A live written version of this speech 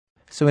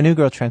So a new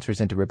girl transfers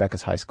into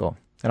Rebecca's high school,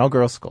 an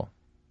all-girls school.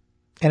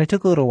 And it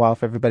took a little while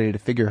for everybody to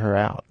figure her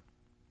out,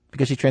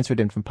 because she transferred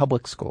in from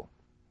public school.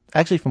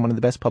 Actually from one of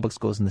the best public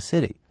schools in the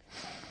city.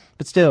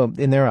 But still,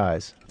 in their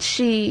eyes.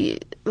 She,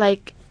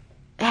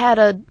 had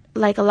a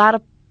lot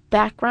of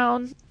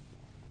background.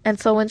 And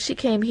so when she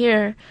came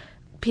here,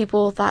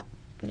 people thought,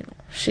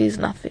 she's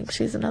nothing.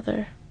 She's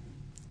another...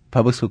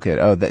 Public school kid.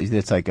 Oh,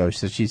 it's like,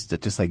 so she's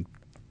just like...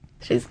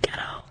 She's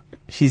ghetto.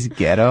 She's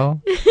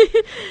ghetto?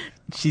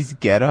 She's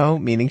ghetto,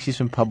 meaning she's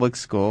from public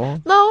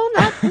school? No,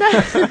 not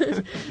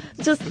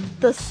just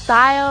the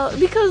style,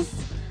 because...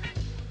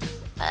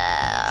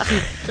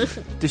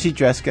 Does she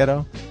dress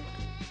ghetto?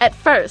 At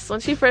first, when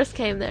she first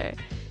came there.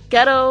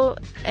 Ghetto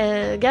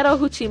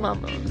hoochie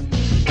mama.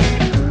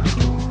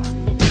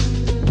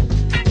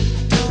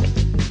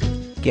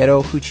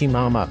 Ghetto hoochie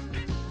mama.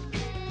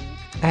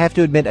 I have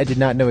to admit I did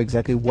not know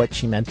exactly what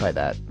she meant by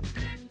that.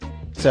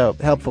 So,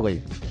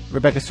 helpfully,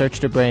 Rebecca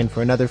searched her brain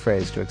for another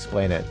phrase to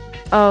explain it.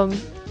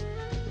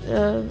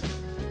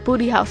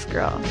 Booty house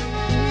girl.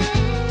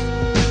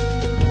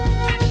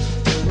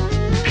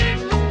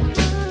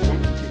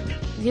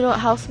 You know what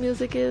house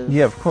music is?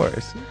 Yeah, of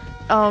course.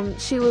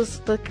 She was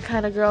the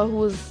kind of girl who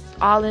was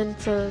all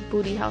into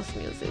booty house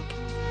music.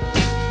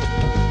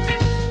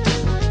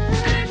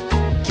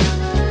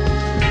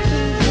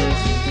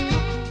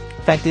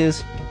 Fact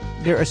is,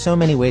 there are so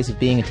many ways of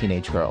being a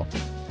teenage girl.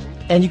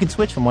 And you can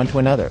switch from one to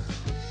another.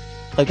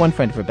 Like one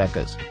friend of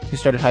Rebecca's, who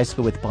started high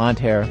school with blonde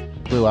hair,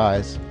 blue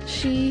eyes.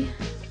 She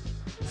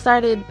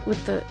started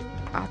with the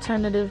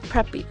alternative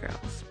preppy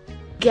girls.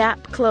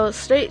 Gap clothes,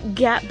 straight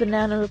Gap,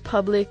 Banana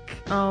Republic,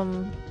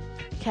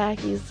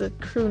 khakis, the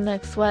crew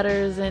neck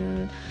sweaters,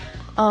 and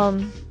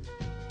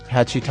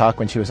How'd she talk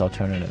when she was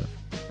alternative?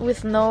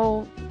 With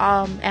no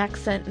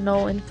accent,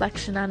 no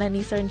inflection on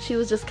any certain. She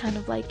was just kind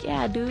of like,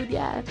 yeah, dude,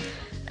 yeah.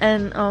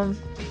 And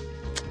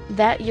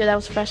that year, that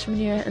was freshman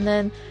year, and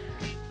then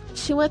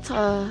she went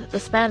to the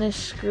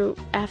Spanish group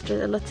after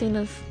the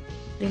Latinas,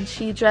 and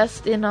she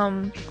dressed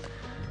in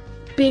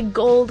big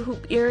gold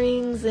hoop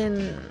earrings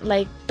and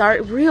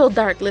real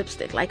dark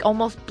lipstick, like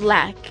almost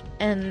black,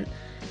 and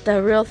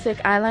the real thick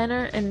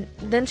eyeliner. And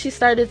then she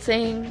started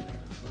saying,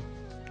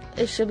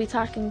 if she'll be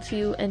talking to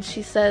you and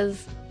she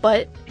says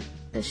but,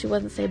 and she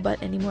wouldn't say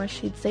but anymore,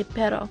 she'd say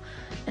pero,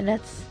 and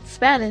that's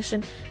Spanish,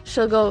 and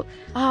she'll go,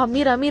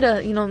 mira,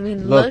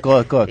 look,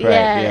 right,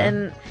 yeah.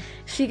 And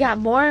she got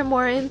more and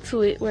more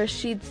into it, where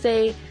she'd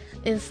say,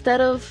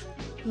 instead of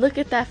look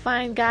at that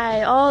fine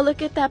guy, oh,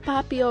 look at that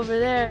poppy over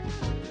there.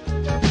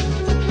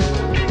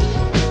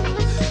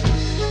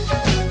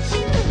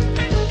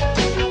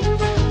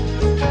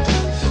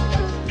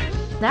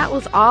 That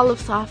was all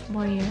of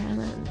sophomore year, and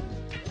then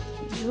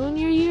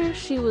junior year,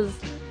 she was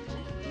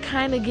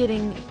kind of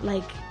getting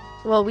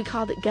we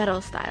called it ghetto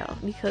style,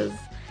 because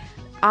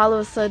all of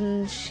a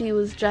sudden she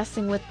was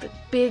dressing with the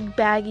big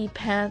baggy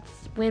pants,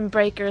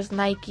 windbreakers,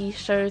 Nike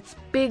shirts,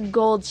 big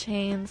gold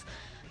chains,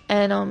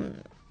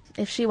 and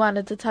if she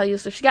wanted to tell you,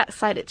 so if she got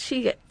excited,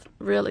 she gets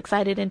real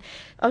excited, and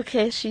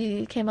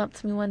she came up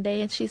to me one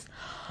day and she's,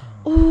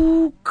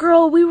 oh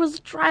girl, we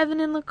was driving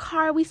in the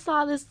car, we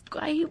saw this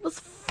guy, he was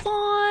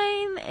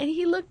fine, and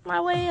he looked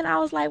my way, and I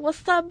was like,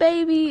 what's up,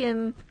 baby?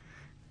 And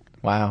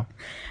wow.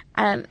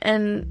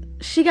 And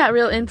she got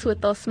real into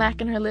it though,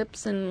 smacking her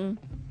lips and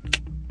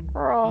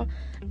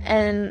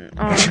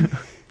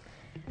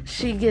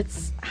she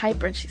gets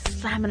hyper and she's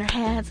slamming her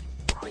hands.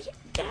 Oh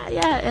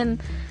yeah,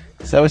 and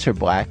so that was her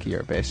black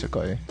year,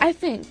 basically. I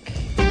think.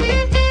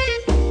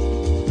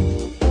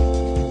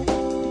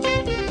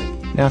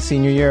 Now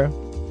senior year,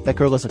 that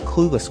girl is a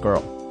clueless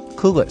girl.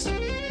 Clueless,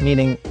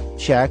 meaning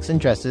she acts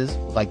and dresses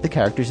like the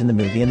characters in the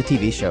movie and the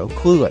TV show,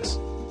 Clueless.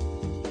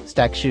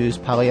 Stacked shoes,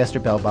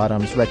 polyester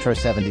bell-bottoms, retro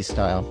 70s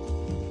style.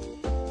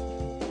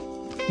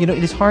 It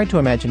is hard to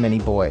imagine many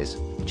boys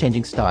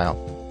changing style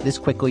this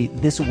quickly,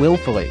 this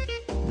willfully,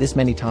 this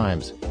many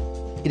times.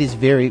 It is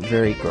very,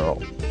 very girl.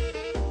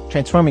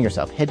 Transforming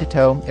yourself head to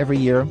toe every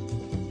year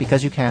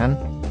because you can,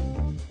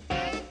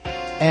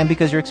 and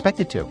because you're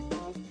expected to.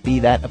 Be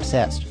that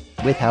obsessed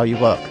with how you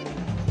look.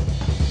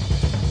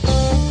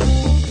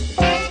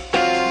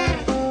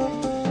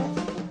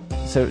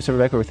 So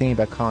Rebecca, we're thinking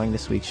about calling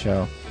this week's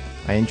show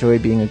I Enjoy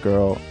Being a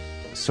Girl,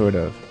 Sort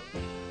of.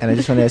 And I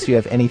just want to ask you,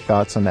 have any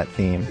thoughts on that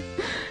theme?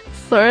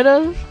 Sort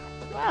of?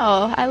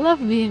 Wow, I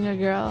love being a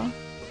girl.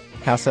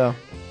 How so?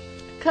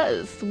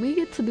 Because we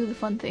get to do the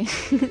fun things.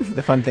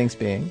 The fun things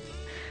being?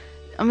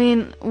 I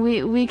mean,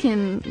 we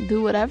can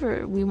do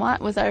whatever we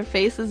want with our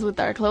faces, with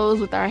our clothes,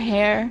 with our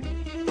hair.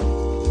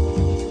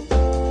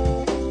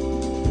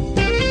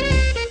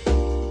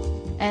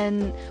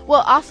 And,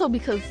 well, also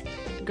because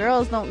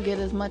girls don't get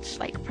as much,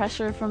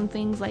 pressure from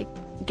things like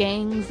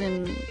gangs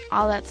and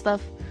all that stuff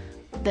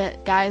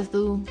that guys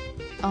do.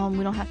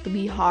 We don't have to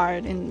be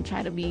hard and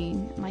try to be,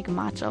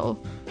 macho.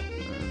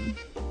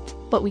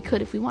 But we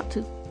could if we want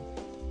to.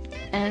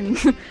 And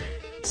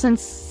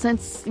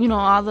since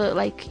all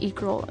the,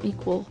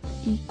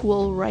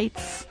 equal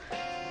rights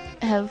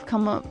have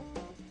come up,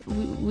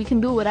 we can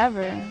do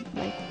whatever.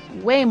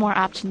 way more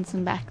options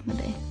than back in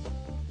the day.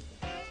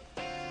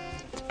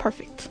 It's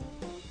perfect.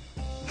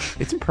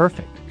 It's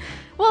perfect.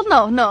 Well,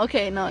 no,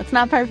 it's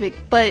not perfect,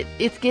 but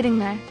it's getting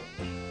there.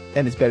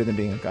 And it's better than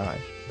being a guy.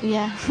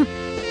 Yeah.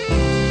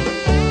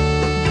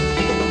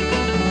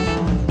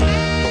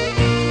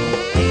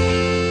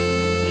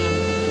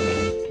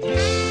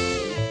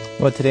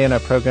 Well, today on our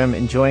program,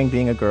 enjoying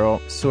being a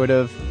girl, sort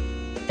of,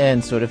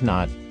 and sort of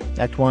not.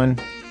 Act 1,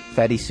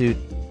 fatty suit.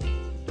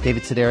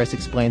 David Sedaris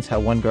explains how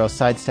one girl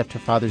sidestepped her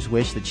father's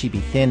wish that she be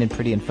thin and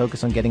pretty and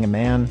focus on getting a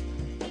man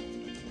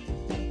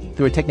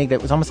through a technique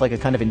that was almost like a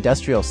kind of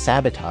industrial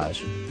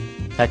sabotage.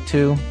 Act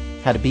 2,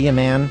 how to be a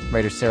man.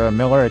 Writer Sarah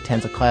Miller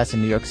attends a class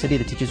in New York City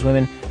that teaches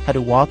women how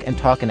to walk and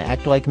talk and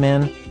act like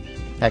men.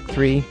 Act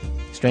 3,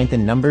 strength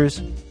in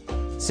numbers.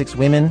 6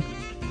 women.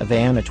 A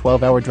van, a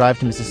 12-hour drive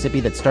to Mississippi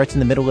that starts in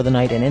the middle of the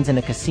night and ends in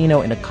a casino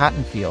in a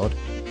cotton field.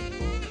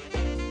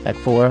 Act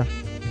 4,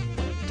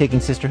 taking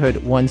sisterhood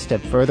one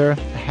step further. A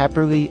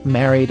happily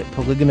married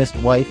polygamist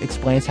wife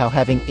explains how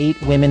having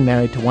 8 women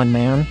married to one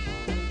man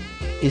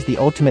is the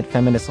ultimate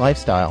feminist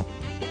lifestyle.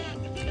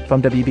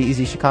 From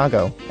WBEZ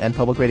Chicago and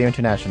Public Radio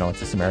International, it's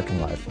This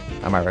American Life.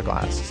 I'm Ira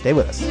Glass. Stay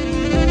with us.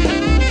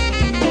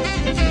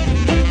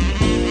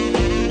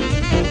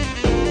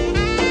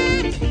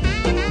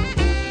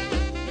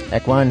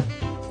 Act 1,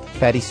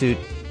 fatty suit.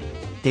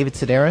 David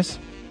Sedaris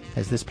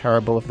has this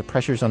parable of the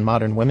pressures on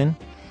modern women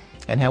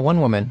and how one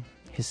woman,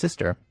 his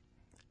sister,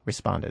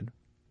 responded.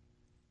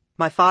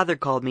 My father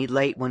called me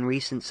late one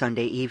recent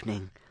Sunday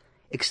evening,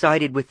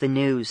 excited with the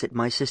news that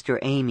my sister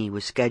Amy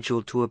was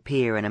scheduled to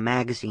appear in a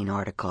magazine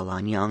article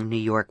on young New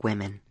York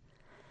women.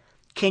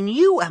 "Can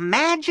you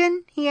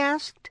imagine?" he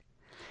asked.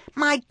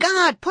 "My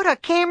God, put a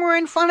camera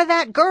in front of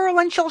that girl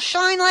and she'll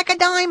shine like a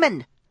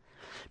diamond.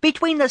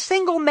 Between the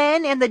single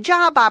men and the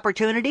job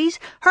opportunities,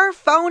 her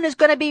phone is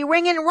going to be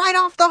ringing right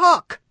off the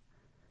hook."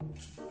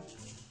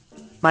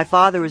 My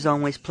father has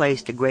always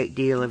placed a great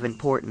deal of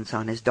importance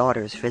on his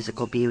daughter's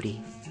physical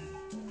beauty.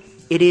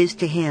 It is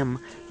to him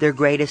their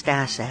greatest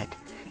asset,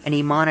 and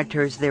he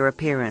monitors their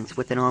appearance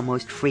with an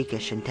almost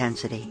freakish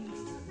intensity.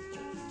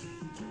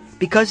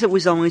 Because it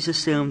was always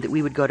assumed that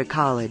we would go to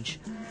college,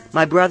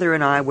 my brother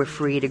and I were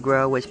free to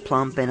grow as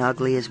plump and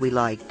ugly as we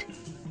liked.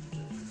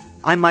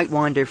 I might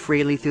wander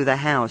freely through the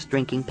house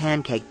drinking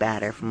pancake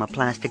batter from a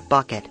plastic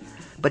bucket,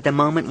 but the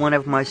moment one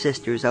of my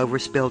sisters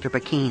overspilled her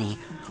bikini,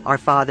 our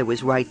father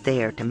was right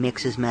there to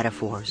mix his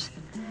metaphors.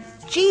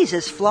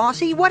 "Jesus,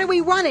 Flossie, what are we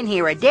running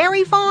here, a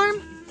dairy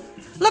farm?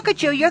 Look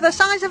at you, you're the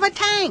size of a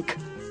tank.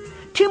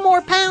 2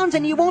 more pounds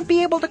and you won't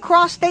be able to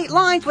cross state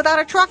lines without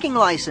a trucking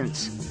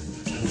license."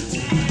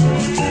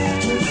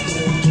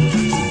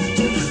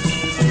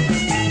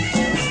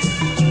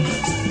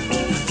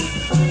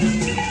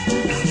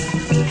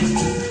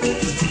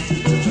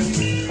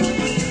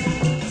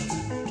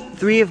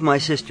 Three of my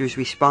sisters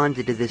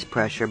responded to this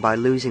pressure by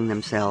losing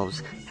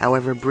themselves,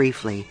 however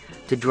briefly,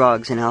 to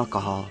drugs and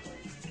alcohol.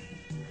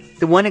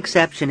 The one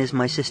exception is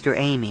my sister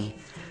Amy,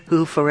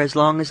 who, for as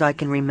long as I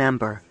can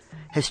remember,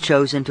 has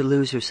chosen to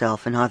lose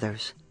herself in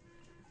others.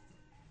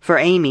 For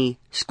Amy,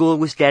 school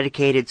was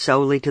dedicated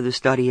solely to the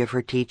study of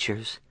her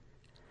teachers.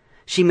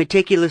 She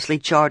meticulously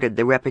charted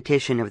the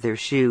repetition of their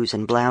shoes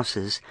and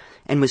blouses,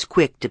 and was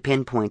quick to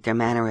pinpoint their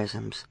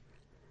mannerisms.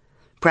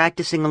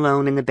 Practicing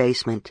alone in the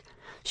basement,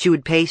 she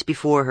would pace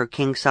before her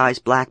king-size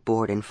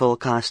blackboard in full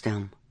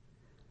costume.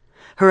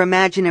 Her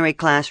imaginary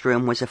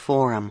classroom was a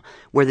forum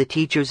where the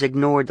teachers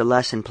ignored the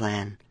lesson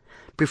plan,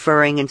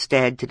 preferring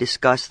instead to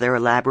discuss their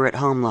elaborate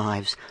home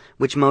lives,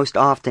 which most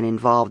often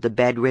involved a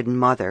bedridden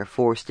mother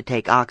forced to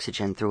take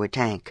oxygen through a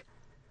tank.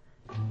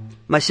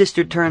 My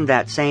sister turned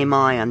that same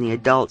eye on the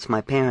adults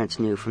my parents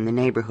knew from the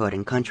neighborhood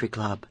and country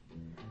club.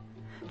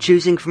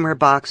 Choosing from her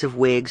box of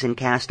wigs and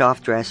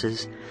cast-off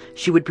dresses,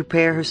 she would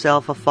prepare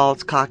herself a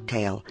false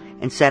cocktail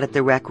and sit at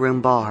the rec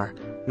room bar,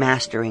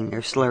 mastering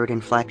their slurred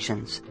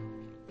inflections.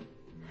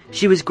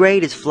 She was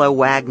great as Flo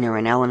Wagner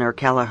and Eleanor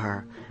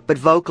Kelleher, but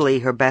vocally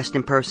her best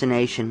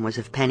impersonation was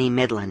of Penny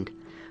Midland,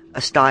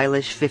 a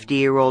stylish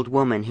 50-year-old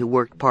woman who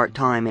worked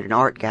part-time at an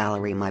art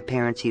gallery my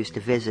parents used to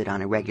visit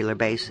on a regular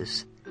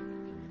basis.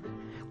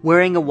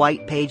 Wearing a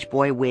white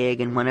pageboy wig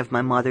and one of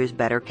my mother's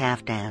better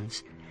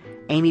caftans,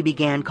 Amy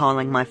began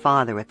calling my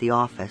father at the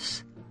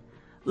office.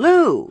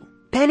 "Lou,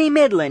 Penny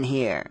Midland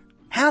here.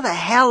 How the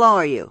hell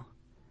are you?"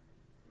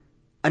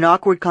 An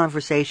awkward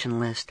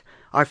conversationalist,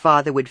 our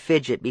father would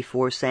fidget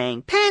before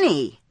saying,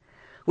 "Penny!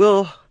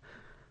 Well,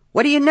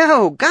 what do you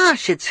know?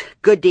 Gosh, it's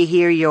good to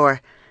hear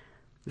your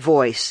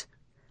voice."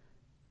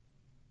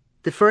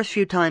 The first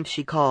few times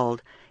she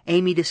called,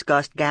 Amy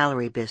discussed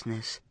gallery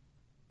business.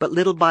 But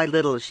little by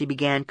little she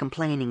began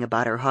complaining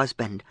about her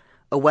husband,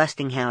 a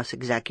Westinghouse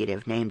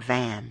executive named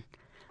Van.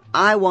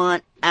 "I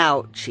want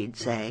out," she'd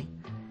say.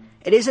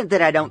 "It isn't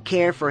that I don't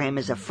care for him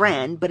as a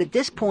friend, but at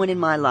this point in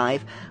my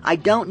life, I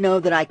don't know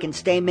that I can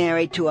stay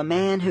married to a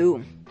man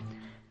who...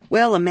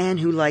 Well, a man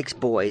who likes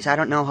boys. I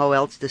don't know how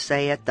else to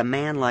say it. The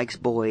man likes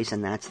boys,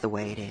 and that's the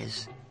way it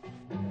is."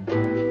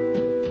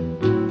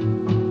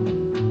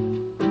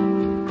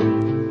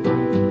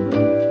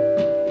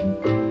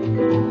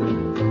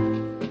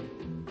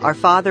 Our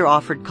father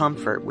offered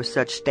comfort with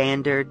such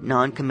standard,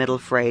 non-committal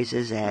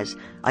phrases as,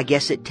 "I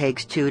guess it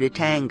takes two to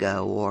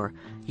tango," or,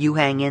 "You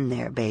hang in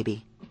there,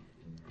 baby."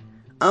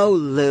 "Oh,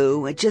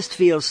 Lou, it just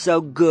feels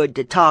so good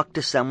to talk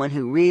to someone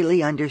who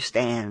really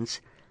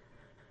understands."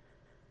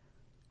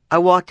 I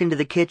walked into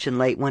the kitchen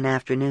late one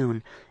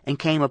afternoon and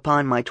came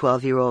upon my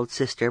 12-year-old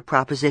sister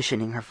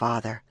propositioning her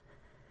father.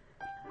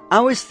 "I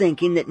was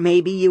thinking that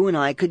maybe you and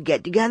I could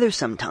get together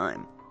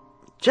sometime.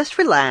 Just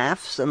for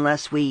laughs,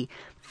 unless we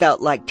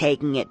felt like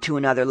taking it to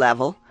another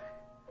level."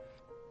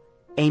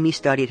 Amy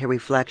studied her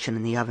reflection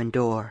in the oven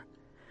door,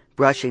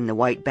 brushing the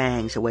white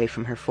bangs away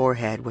from her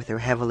forehead with her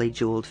heavily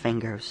jeweled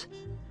fingers.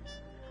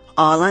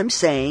 "All I'm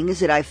saying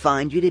is that I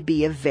find you to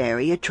be a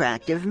very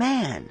attractive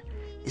man.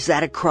 Is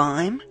that a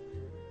crime?"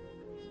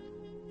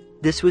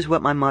 This was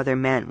what my mother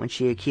meant when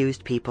she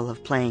accused people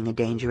of playing a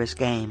dangerous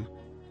game.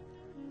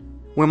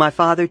 Were my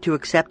father to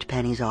accept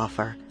Penny's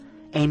offer,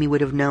 Amy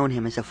would have known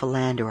him as a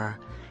philanderer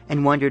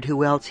and wondered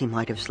who else he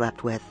might have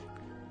slept with.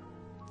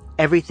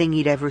 Everything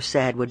he'd ever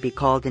said would be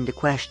called into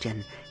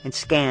question and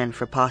scanned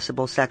for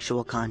possible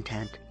sexual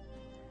content.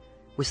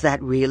 Was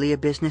that really a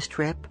business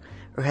trip,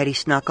 or had he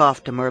snuck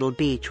off to Myrtle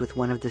Beach with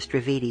one of the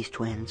Stavridis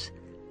twins?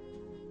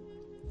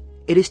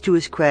 It is to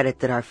his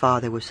credit that our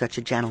father was such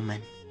a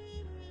gentleman.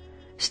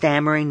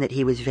 Stammering that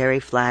he was very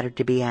flattered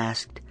to be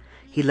asked,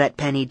 he let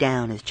Penny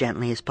down as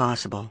gently as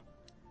possible.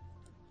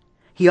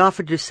 He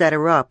offered to set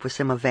her up with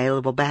some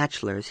available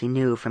bachelors he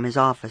knew from his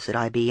office at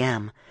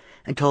IBM,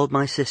 and told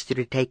my sister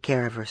to take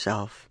care of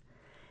herself,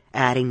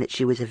 adding that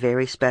she was a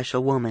very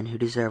special woman who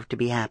deserved to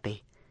be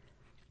happy.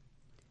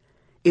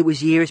 It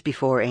was years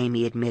before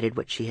Amy admitted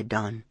what she had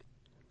done.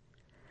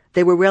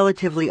 They were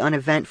relatively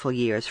uneventful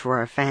years for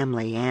our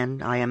family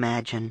and, I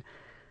imagine,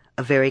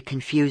 a very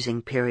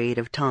confusing period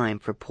of time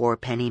for poor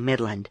Penny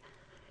Midland,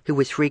 who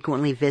was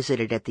frequently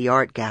visited at the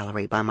art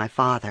gallery by my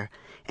father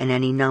and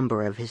any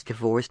number of his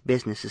divorced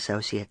business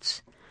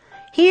associates.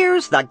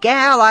 "Here's the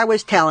gal I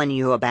was telling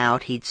you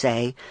about," he'd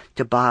say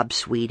to Bob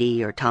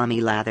Sweetie or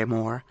Tommy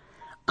Lathermore.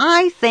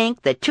 "I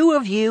think the two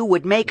of you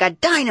would make a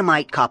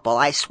dynamite couple,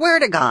 I swear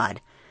to God.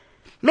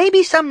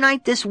 Maybe some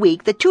night this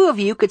week the two of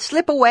you could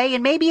slip away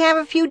and maybe have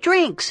a few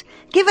drinks.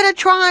 Give it a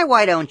try,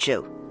 why don't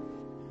you?"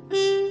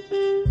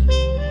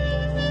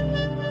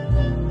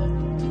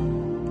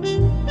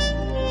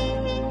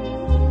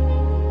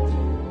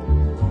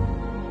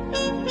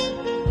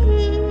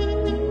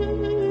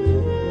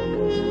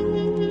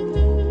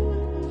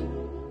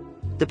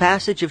 The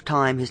passage of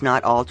time has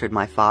not altered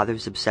my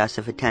father's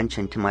obsessive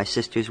attention to my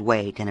sister's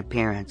weight and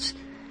appearance,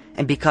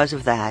 and because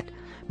of that,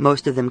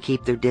 most of them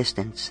keep their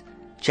distance,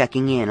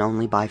 checking in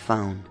only by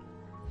phone.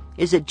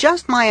 "Is it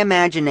just my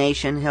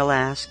imagination," he'll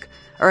ask,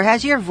 "or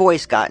has your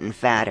voice gotten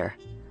fatter?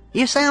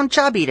 You sound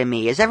chubby to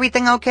me. Is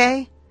everything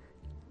okay?"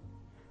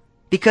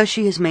 Because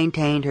she has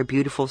maintained her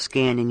beautiful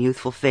skin and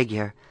youthful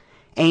figure,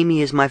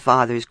 Amy is my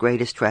father's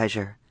greatest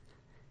treasure.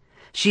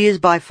 She is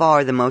by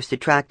far the most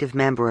attractive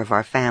member of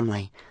our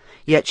family,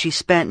 yet she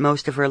spent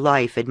most of her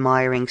life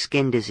admiring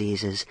skin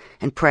diseases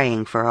and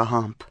praying for a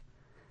hump.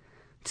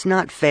 "It's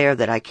not fair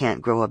that I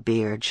can't grow a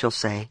beard," she'll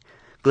say,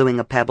 gluing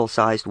a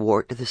pebble-sized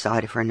wart to the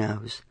side of her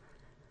nose.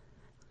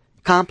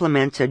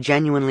 Compliments are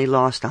genuinely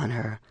lost on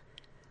her.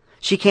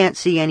 She can't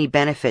see any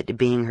benefit to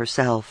being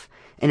herself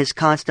and is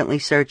constantly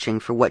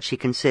searching for what she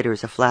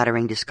considers a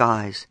flattering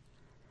disguise.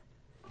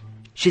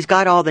 She's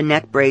got all the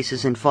neck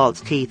braces and false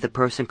teeth a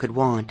person could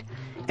want,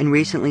 and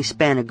recently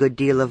spent a good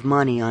deal of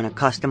money on a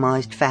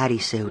customized fatty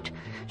suit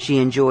she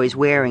enjoys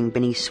wearing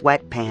beneath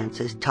sweatpants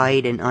as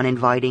tight and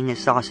uninviting as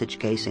sausage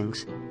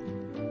casings.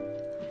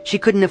 She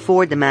couldn't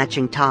afford the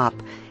matching top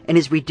and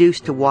is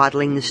reduced to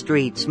waddling the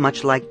streets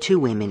much like two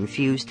women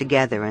fused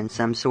together in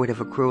some sort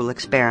of a cruel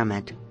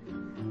experiment.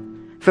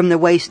 From the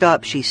waist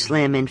up she's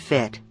slim and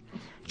fit,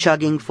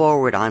 chugging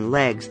forward on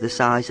legs the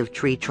size of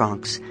tree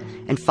trunks,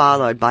 and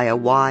followed by a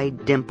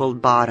wide,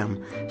 dimpled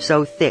bottom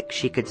so thick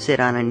she could sit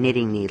on a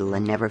knitting needle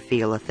and never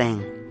feel a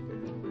thing.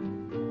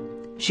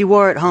 She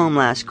wore it home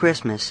last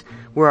Christmas,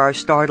 where our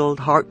startled,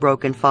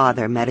 heartbroken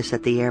father met us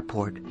at the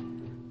airport.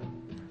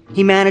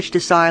 He managed to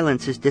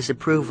silence his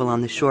disapproval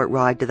on the short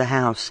ride to the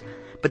house,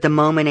 but the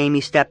moment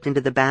Amy stepped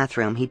into the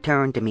bathroom, he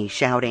turned to me,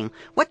 shouting,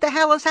 "What the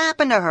hell has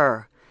happened to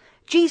her?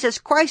 Jesus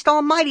Christ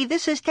Almighty,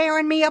 this is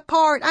tearing me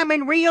apart. I'm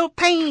in real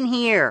pain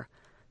here."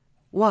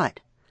 "What?"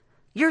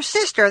 "Your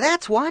sister,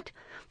 that's what.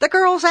 The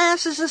girl's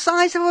ass is the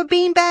size of a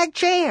beanbag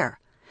chair.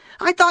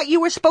 I thought you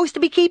were supposed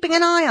to be keeping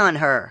an eye on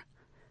her."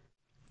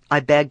 I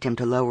begged him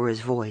to lower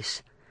his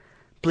voice.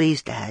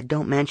 "Please, Dad,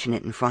 don't mention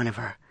it in front of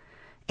her.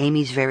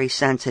 Amy's very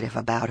sensitive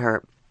about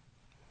her,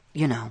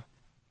 you know."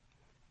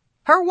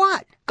 "Her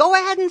what? Go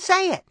ahead and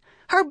say it.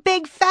 Her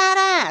big fat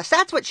ass.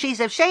 That's what she's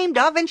ashamed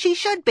of, and she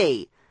should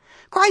be.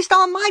 Christ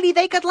Almighty,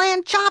 they could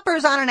land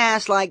choppers on an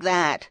ass like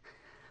that."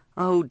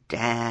 "Oh,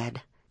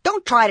 Dad.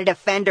 Don't try to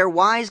defend her,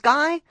 wise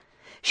guy.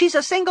 She's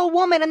a single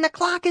woman and the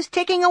clock is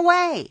ticking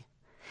away.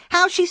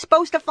 How's she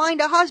supposed to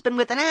find a husband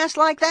with an ass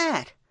like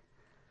that?"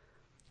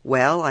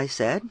 "Well," I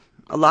said,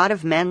 "a lot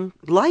of men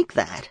like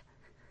that."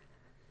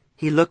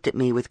 He looked at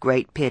me with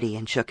great pity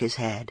and shook his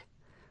head.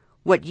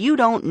 "What you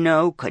don't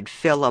know could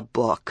fill a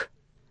book."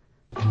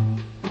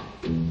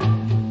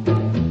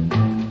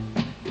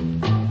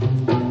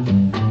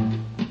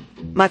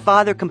 My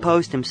father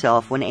composed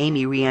himself when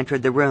Amy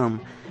re-entered the room,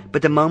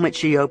 but the moment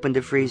she opened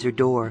the freezer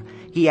door,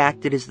 he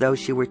acted as though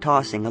she were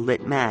tossing a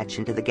lit match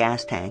into the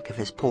gas tank of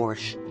his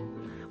Porsche.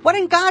 "What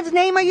in God's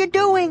name are you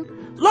doing?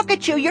 Look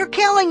at you, you're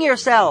killing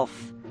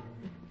yourself!"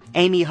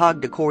 Amy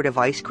hugged a quart of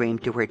ice cream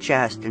to her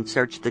chest and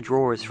searched the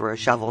drawers for a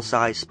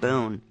shovel-sized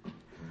spoon.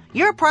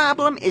 "Your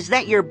problem is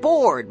that you're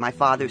bored," my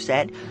father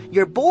said.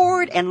 "You're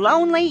bored and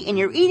lonely, and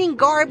you're eating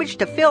garbage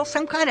to fill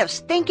some kind of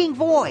stinking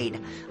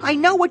void. I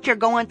know what you're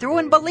going through,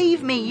 and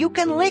believe me, you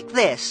can lick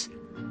this."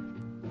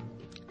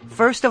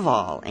 "First of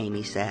all,"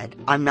 Amy said,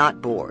 "I'm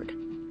not bored.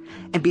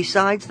 And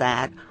besides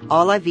that,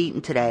 all I've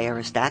eaten today are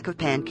a stack of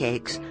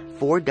pancakes,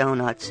 4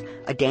 donuts,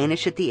 a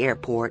Danish at the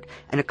airport,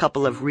 and a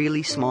couple of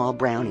really small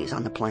brownies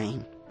on the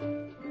plane."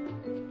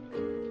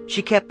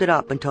 She kept it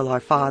up until our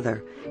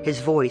father, his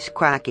voice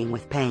cracking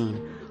with pain,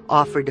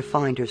 offered to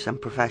find her some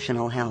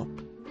professional help.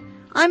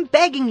 "I'm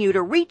begging you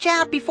to reach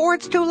out before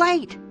it's too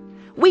late.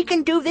 We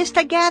can do this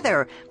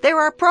together. There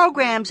are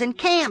programs and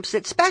camps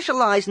that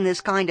specialize in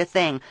this kind of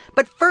thing,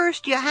 but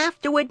first you have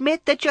to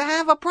admit that you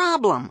have a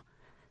problem."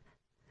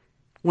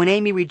 When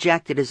Amy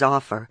rejected his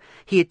offer,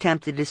 he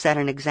attempted to set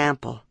an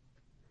example.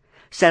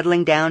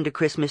 Settling down to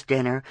Christmas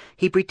dinner,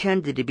 he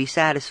pretended to be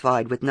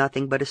satisfied with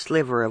nothing but a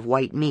sliver of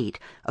white meat,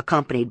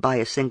 accompanied by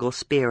a single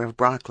spear of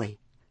broccoli.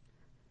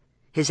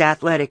 His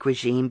athletic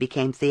regime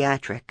became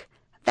theatric.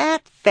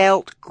 "That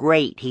felt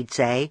great," he'd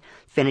say,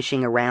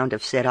 finishing a round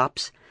of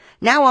sit-ups.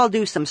 "Now I'll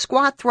do some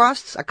squat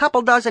thrusts, a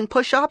couple dozen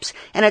push-ups,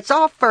 and it's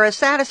off for a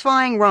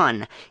satisfying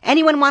run.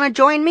 Anyone want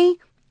to join me?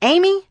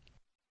 Amy?"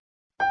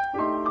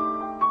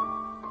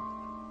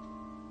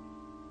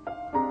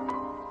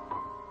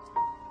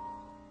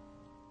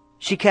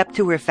 She kept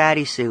to her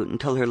fatty suit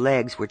until her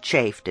legs were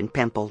chafed and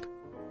pimpled.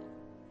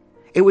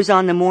 It was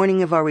on the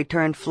morning of our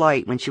return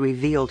flight when she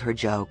revealed her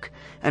joke,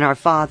 and our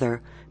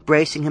father,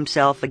 bracing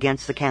himself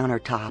against the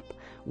countertop,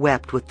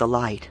 wept with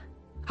delight.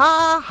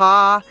 "Ha,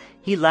 ha!"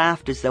 He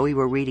laughed as though he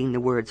were reading the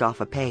words off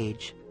a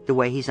page, the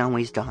way he's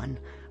always done.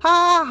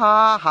 "Ha,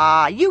 ha,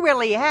 ha! You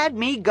really had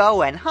me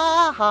going!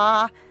 Ha,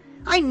 ha!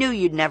 I knew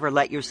you'd never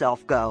let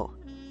yourself go."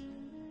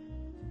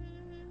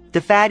 The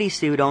fatty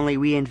suit only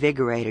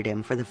reinvigorated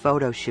him for the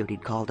photo shoot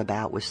he'd called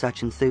about with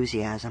such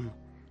enthusiasm.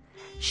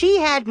 "She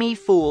had me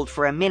fooled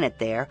for a minute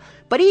there,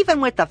 but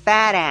even with the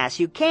fat ass,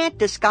 you can't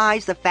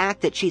disguise the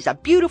fact that she's a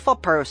beautiful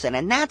person,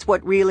 and that's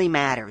what really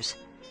matters.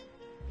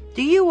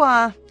 Do you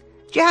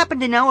happen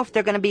to know if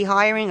they're going to be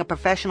hiring a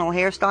professional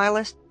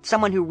hairstylist?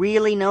 Someone who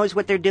really knows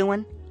what they're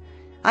doing?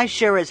 I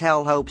sure as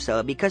hell hope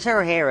so, because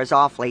her hair is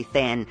awfully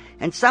thin,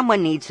 and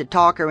someone needs to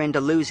talk her into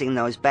losing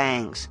those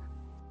bangs."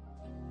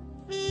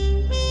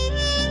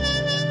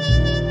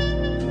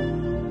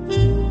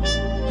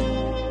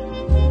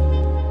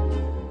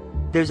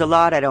 There's a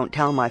lot I don't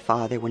tell my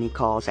father when he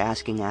calls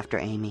asking after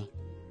Amy.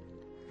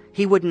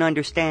 He wouldn't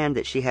understand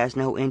that she has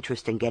no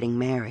interest in getting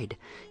married,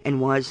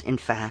 and was, in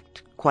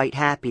fact, quite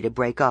happy to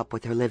break up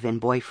with her live-in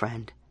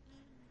boyfriend.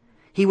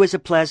 He was a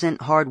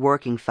pleasant,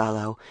 hard-working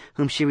fellow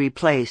whom she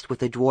replaced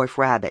with a dwarf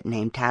rabbit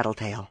named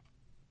Tattletale.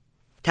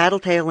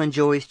 Tattletale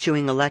enjoys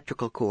chewing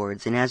electrical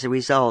cords, and as a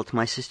result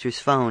my sister's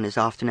phone is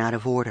often out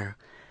of order,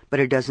 but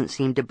it doesn't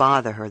seem to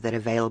bother her that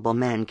available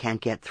men can't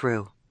get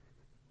through.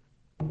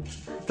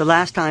 The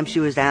last time she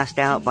was asked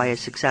out by a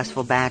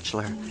successful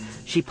bachelor,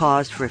 she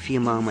paused for a few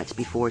moments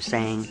before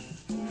saying,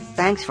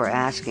 "Thanks for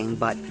asking,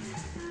 but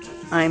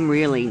I'm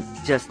really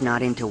just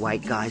not into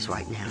white guys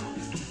right now."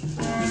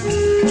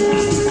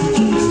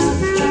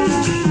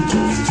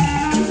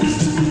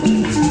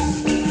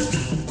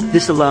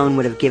 This alone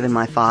would have given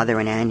my father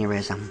an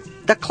aneurysm.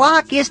 "The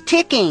clock is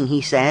ticking,"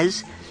 he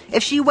says.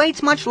 "If she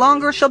waits much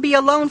longer, she'll be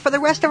alone for the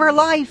rest of her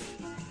life."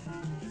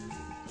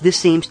 This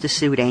seems to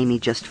suit Amy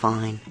just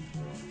fine.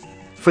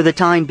 For the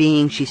time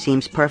being, she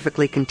seems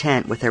perfectly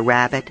content with her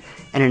rabbit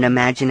and an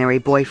imaginary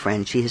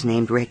boyfriend she has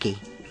named Ricky.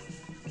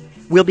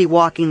 We'll be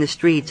walking the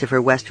streets of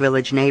her West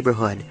Village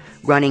neighborhood,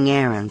 running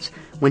errands,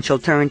 when she'll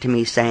turn to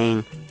me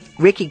saying,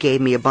 "Ricky gave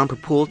me a bumper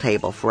pool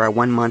table for our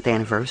 1-month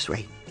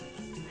anniversary.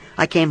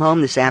 I came home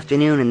this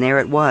afternoon and there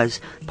it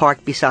was,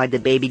 parked beside the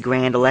baby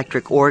grand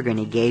electric organ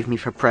he gave me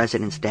for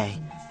President's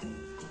Day."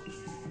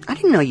 "I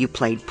didn't know you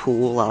played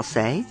pool," I'll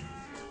say.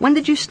 "When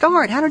did you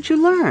start? How did you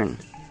learn?"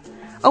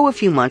 "Oh, a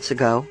few months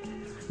ago.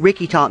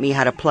 Ricky taught me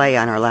how to play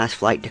on our last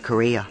flight to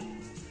Korea."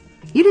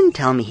 "You didn't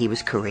tell me he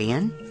was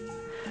Korean."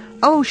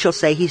 "Oh," she'll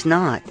say, "he's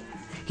not.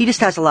 He just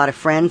has a lot of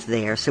friends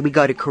there, so we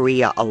go to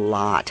Korea a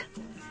lot."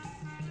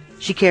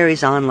 She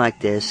carries on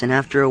like this, and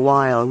after a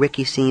while,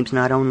 Ricky seems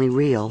not only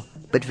real,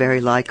 but very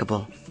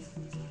likable.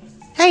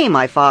 "Hey,"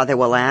 my father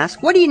will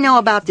ask, "what do you know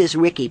about this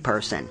Ricky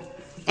person?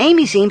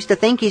 Amy seems to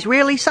think he's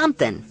really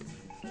something."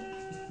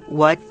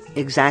 "What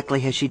exactly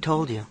has she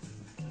told you?"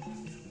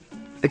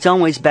 It's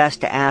always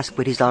best to ask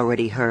what he's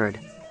already heard.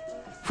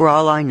 For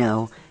all I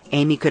know,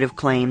 Amy could have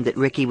claimed that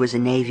Ricky was a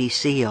Navy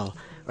SEAL,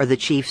 or the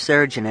chief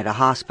surgeon at a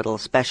hospital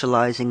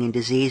specializing in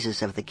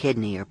diseases of the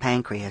kidney or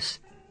pancreas.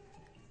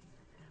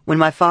 When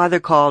my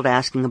father called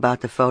asking about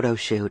the photo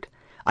shoot,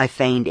 I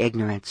feigned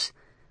ignorance.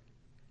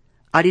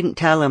 I didn't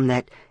tell him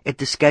that, at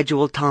the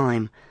scheduled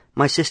time,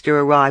 my sister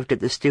arrived at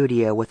the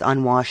studio with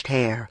unwashed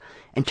hair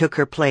and took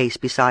her place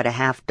beside a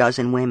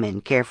half-dozen women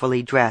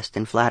carefully dressed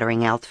in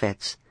flattering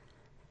outfits.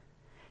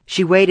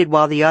 She waited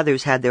while the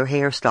others had their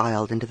hair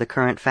styled into the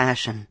current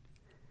fashion.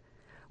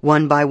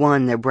 One by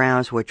one their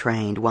brows were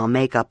trained while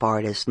makeup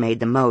artists made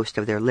the most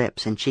of their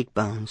lips and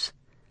cheekbones.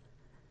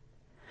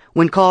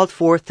 When called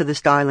forth to the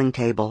styling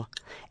table,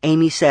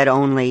 Amy said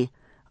only,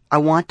 "I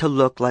want to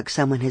look like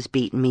someone has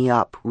beaten me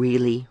up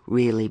really,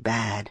 really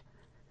bad."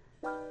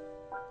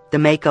 The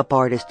makeup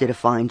artist did a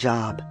fine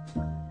job.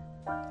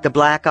 The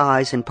black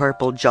eyes and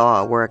purple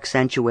jaw were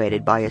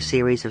accentuated by a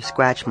series of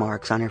scratch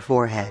marks on her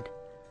forehead.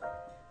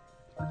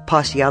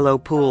 Pus yellow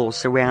pools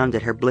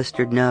surrounded her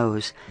blistered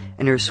nose,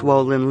 and her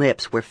swollen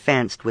lips were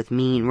fenced with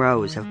mean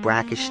rows of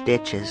brackish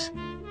stitches.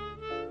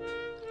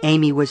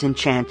 Amy was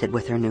enchanted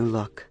with her new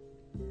look.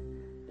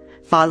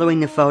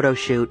 Following the photo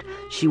shoot,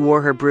 she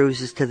wore her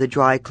bruises to the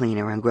dry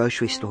cleaner and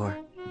grocery store.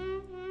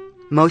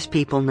 Most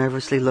people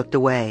nervously looked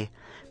away,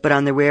 but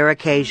on the rare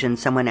occasion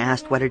someone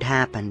asked what had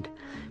happened,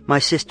 my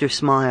sister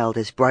smiled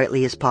as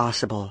brightly as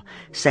possible,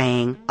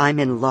 saying, "I'm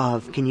in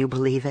love, can you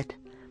believe it?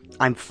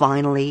 I'm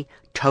finally,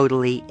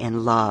 totally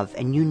in love,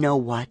 and you know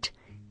what?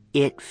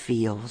 It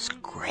feels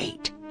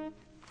great."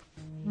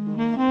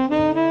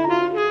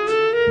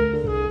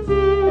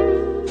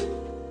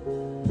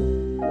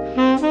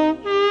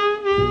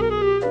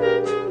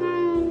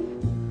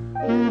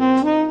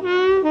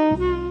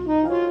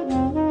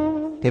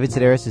 David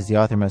Sedaris is the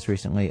author most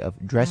recently of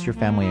Dress Your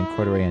Family in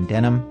Corduroy and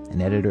Denim,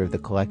 and editor of the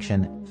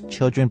collection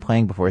Children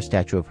Playing Before a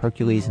Statue of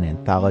Hercules, an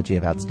anthology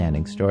of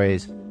outstanding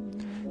stories.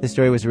 This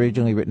story was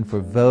originally written for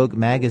Vogue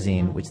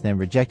magazine, which then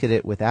rejected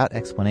it without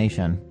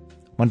explanation.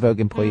 One Vogue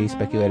employee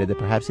speculated that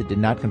perhaps it did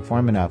not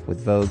conform enough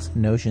with Vogue's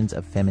notions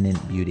of feminine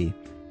beauty.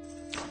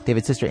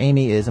 David's sister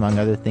Amy is, among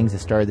other things, the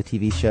star of the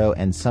TV show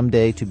and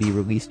someday to be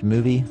released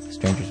movie,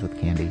 Strangers with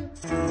Candy.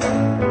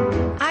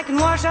 I can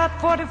wash out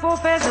 44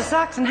 pairs of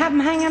socks and have them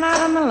hanging out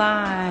on the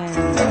line.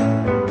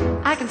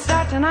 I can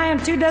start and iron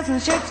 24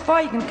 shirts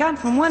before you can count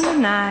from 1 to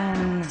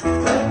 9.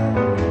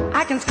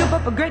 I can scoop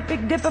up a great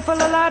big dipper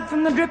full of lard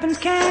from the drippings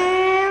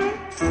can.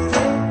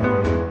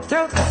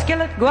 Throw up the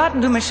skillet, go out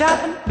and do my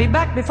shopping, be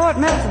back before it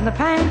melts in the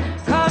pan.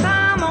 'Cause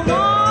I'm a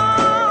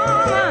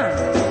woman,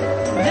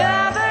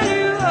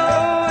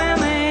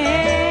 W-O-M-A-N.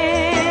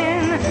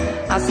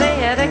 I'll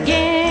say it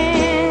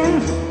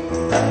again.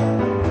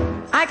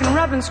 I can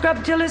rub and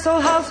scrub till this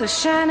old house is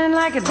shining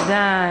like a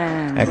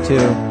dime. Act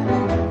 2,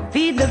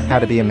 How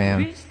to Be a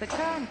Man.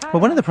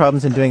 Well, one of the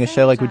problems in doing a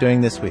show like we're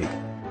doing this week,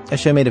 a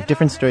show made of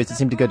different stories that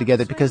seem to go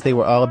together because they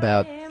were all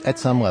about, at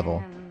some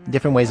level,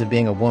 different ways of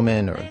being a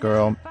woman or a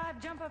girl,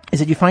 is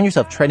that you find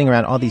yourself treading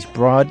around all these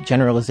broad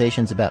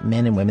generalizations about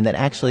men and women that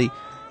actually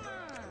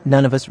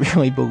none of us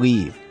really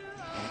believe.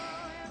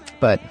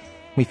 But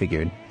we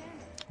figured,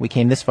 we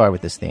came this far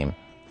with this theme,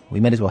 we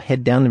might as well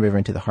head down the river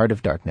into the heart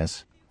of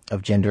darkness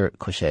of gender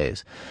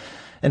cliches.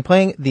 And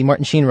playing the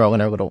Martin Sheen role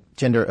in our little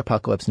gender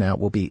apocalypse now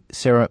will be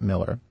Sarah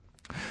Miller.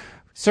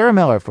 Sarah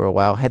Miller, for a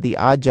while, had the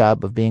odd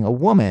job of being a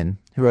woman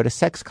who wrote a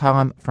sex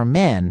column for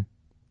men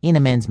in a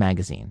men's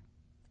magazine.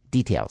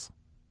 Details.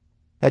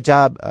 That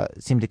job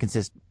seemed to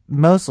consist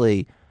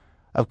mostly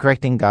of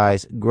correcting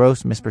guys'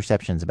 gross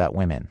misperceptions about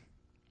women.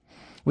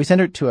 We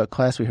sent her to a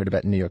class we heard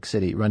about in New York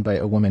City, run by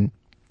a woman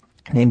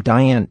named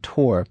Diane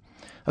Torr,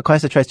 a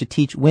class that tries to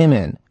teach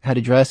women how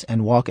to dress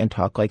and walk and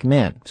talk like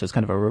men. So it's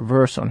kind of a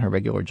reverse on her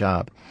regular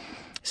job.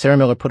 Sarah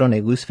Miller put on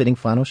a loose-fitting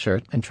flannel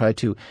shirt and tried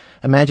to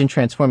imagine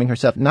transforming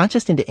herself not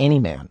just into any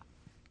man,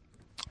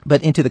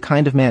 but into the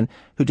kind of man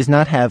who does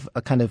not have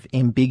a kind of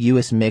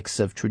ambiguous mix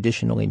of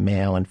traditionally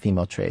male and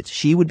female traits.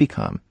 She would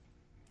become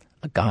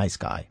a guy's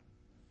guy.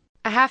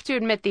 I have to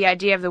admit the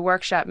idea of the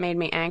workshop made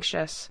me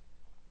anxious.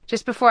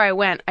 Just before I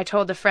went, I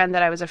told a friend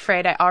that I was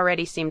afraid I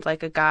already seemed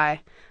like a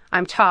guy.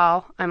 I'm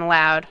tall, I'm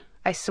loud,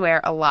 I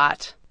swear a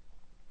lot.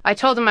 I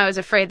told him I was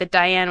afraid that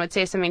Diane would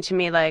say something to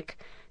me like,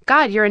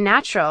 "God, you're a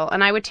natural,"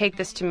 and I would take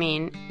this to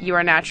mean, "You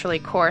are naturally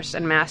coarse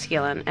and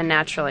masculine, and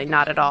naturally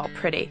not at all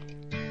pretty."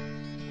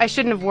 I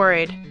shouldn't have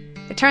worried.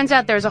 It turns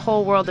out there's a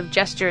whole world of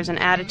gestures and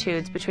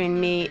attitudes between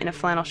me in a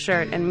flannel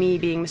shirt and me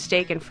being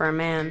mistaken for a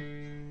man.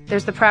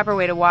 There's the proper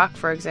way to walk,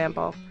 for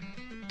example.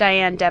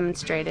 Diane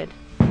demonstrated.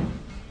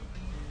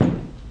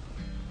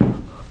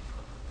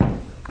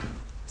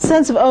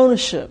 Sense of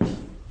ownership.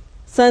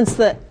 Sense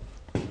that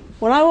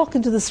when I walk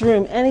into this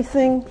room,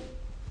 anything,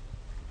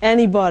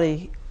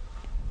 anybody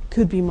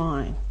could be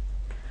mine.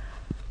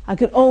 I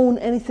could own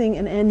anything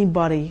and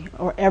anybody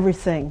or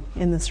everything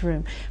in this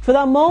room. For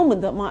that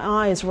moment that my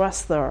eyes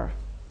rest there.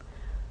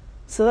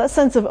 So that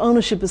sense of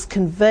ownership is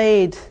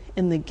conveyed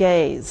in the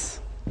gaze.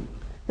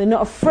 They're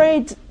not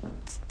afraid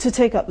to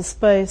take up the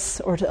space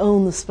or to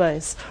own the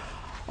space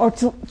or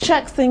to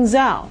check things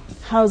out.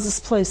 How is this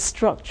place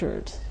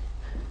structured?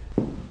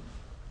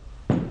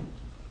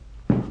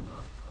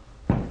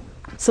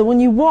 So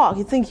when you walk,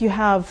 you think you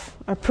have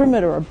a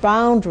perimeter, a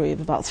boundary of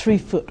about 3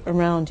 foot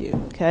around you,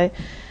 okay?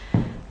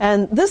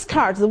 And this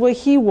character, the way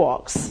he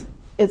walks,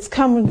 it's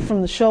coming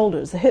from the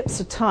shoulders. The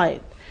hips are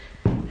tight.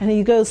 And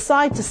he goes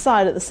side to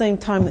side at the same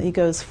time that he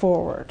goes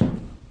forward.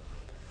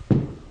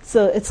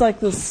 So it's like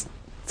this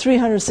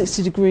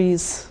 360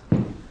 degrees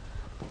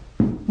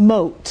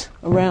moat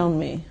around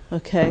me,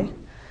 okay?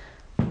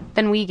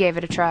 Then we gave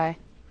it a try.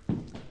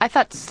 I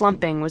thought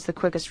slumping was the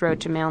quickest road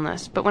to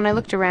maleness, but when I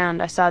looked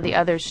around, I saw the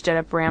others stood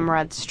up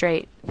ramrod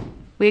straight.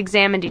 We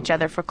examined each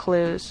other for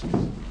clues.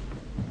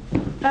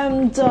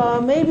 And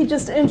maybe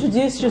just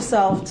introduce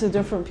yourself to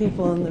different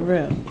people in the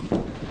room.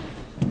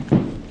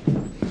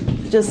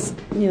 Just,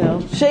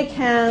 shake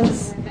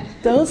hands.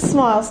 Don't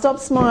smile. Stop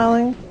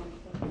smiling.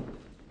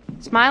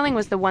 Smiling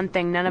was the one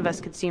thing none of us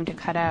could seem to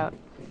cut out.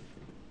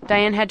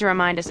 Diane had to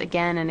remind us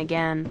again and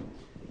again.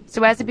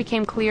 So as it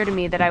became clear to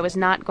me that I was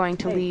not going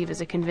to leave as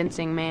a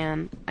convincing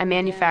man, I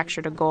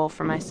manufactured a goal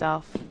for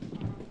myself.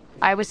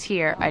 I was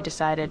here, I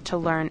decided, to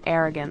learn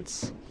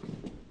arrogance.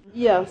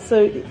 Yeah,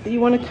 so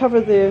you want to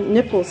cover the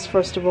nipples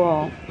first of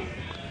all.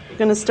 You're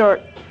going to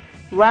start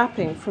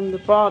wrapping from the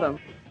bottom.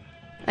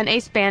 An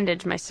ace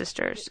bandage, my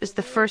sisters, is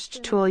the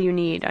first tool you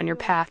need on your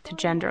path to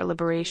gender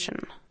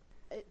liberation.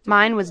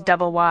 Mine was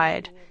double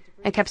wide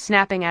and kept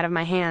snapping out of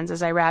my hands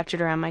as I wrapped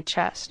it around my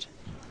chest.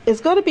 It's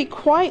got to be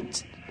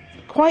quite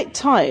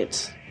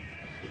tight,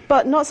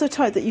 but not so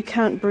tight that you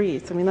can't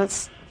breathe. I mean,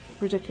 that's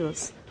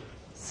ridiculous.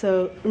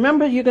 So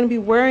remember, you're going to be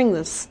wearing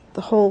this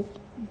the whole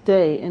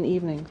day and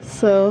evening.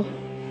 So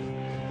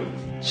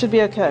should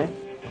be okay.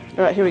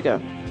 All right, here we go.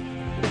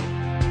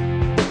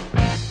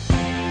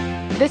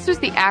 This was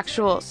the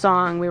actual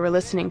song we were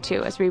listening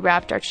to as we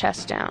wrapped our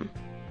chests down.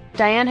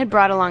 Diane had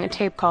brought along a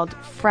tape called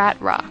Frat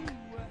Rock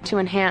to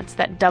enhance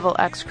that double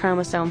X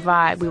chromosome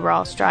vibe we were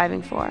all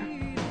striving for.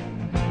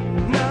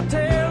 Now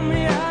tell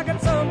me I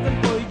got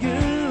something for you.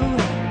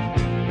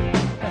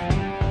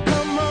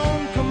 Come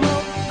on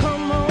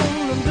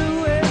and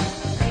do it.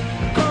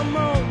 Come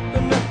on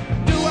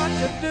and do what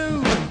you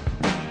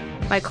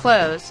do. My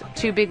clothes,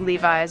 2 big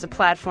Levi's, a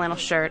plaid flannel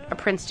shirt, a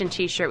Princeton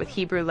t-shirt with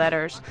Hebrew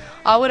letters,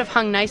 all would have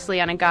hung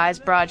nicely on a guy's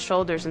broad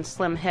shoulders and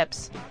slim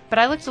hips, but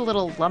I looked a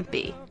little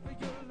lumpy.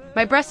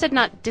 My breasts had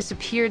not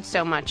disappeared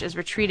so much as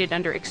retreated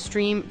under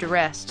extreme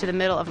duress to the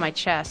middle of my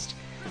chest,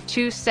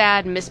 2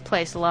 sad,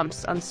 misplaced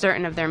lumps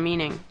uncertain of their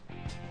meaning.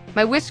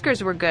 My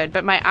whiskers were good,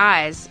 but my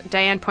eyes,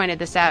 Diane pointed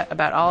this out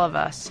about all of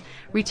us,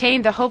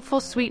 retained the hopeful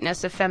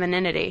sweetness of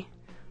femininity.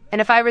 And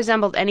if I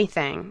resembled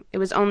anything, it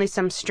was only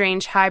some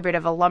strange hybrid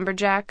of a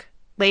lumberjack,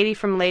 Lady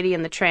from Lady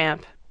and the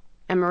Tramp,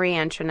 and Marie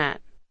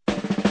Antoinette.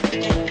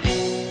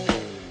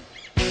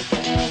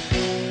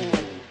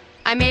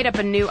 I made up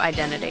a new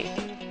identity.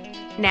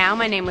 Now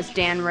my name was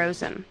Dan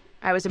Rosen.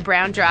 I was a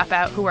Brown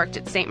dropout who worked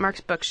at St.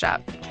 Mark's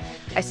Bookshop.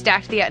 I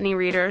stacked the Etney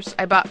readers.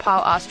 I bought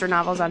Paul Auster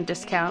novels on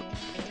discount.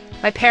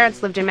 My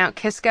parents lived in Mount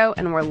Kisco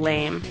and were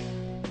lame.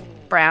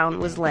 Brown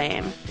was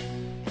lame.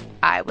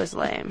 I was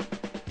lame.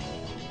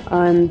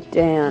 I'm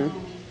Dan.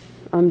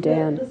 I'm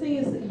Dan. The thing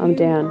is that I'm you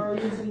Dan. are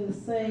using the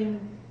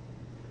same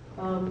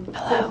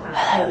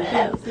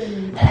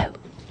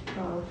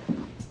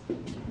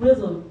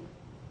rhythm.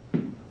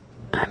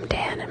 I'm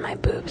Dan and my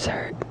boobs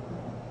hurt.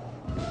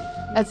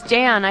 As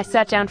Dan, I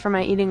sat down for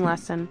my eating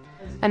lesson,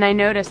 and I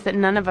noticed that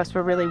none of us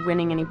were really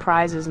winning any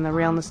prizes in the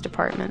realness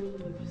department.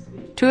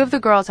 2 of the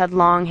girls had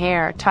long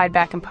hair, tied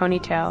back in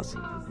ponytails.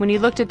 When you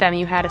looked at them,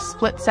 you had a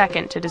split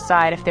second to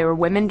decide if they were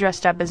women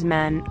dressed up as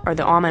men or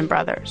the Allman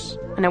Brothers,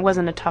 and it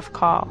wasn't a tough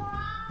call.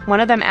 One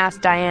of them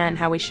asked Diane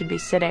how we should be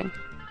sitting.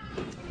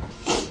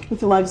 With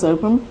the legs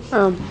open.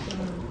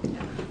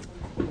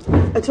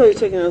 I tell you,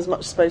 taking as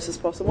much space as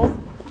possible.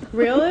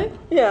 Really?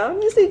 Yeah,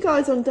 you see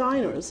guys on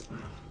diners.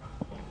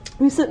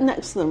 We sit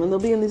next to them, and they'll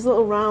be in these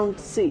little round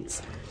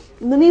seats.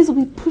 And the knees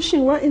will be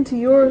pushing right into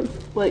your,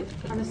 like...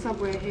 On the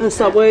subway. And the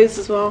subways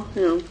as well,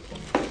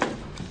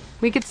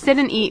 We could sit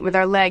and eat with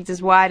our legs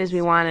as wide as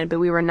we wanted, but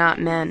we were not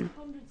men.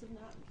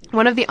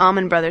 One of the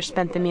Allman Brothers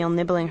spent the meal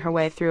nibbling her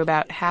way through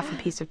about half a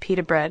piece of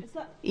pita bread,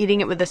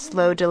 eating it with the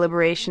slow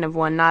deliberation of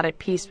one not at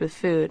peace with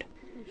food.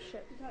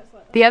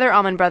 The other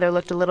Allman Brother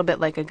looked a little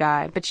bit like a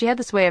guy, but she had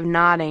this way of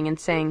nodding and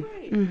saying,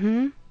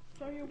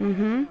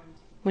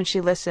 when she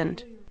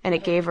listened, and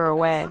it gave her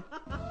away.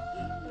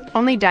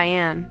 Only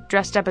Diane,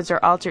 dressed up as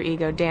her alter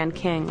ego, Dan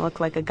King, looked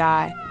like a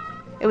guy.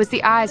 It was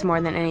the eyes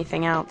more than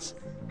anything else.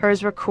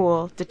 Hers were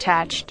cool,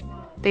 detached.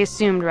 They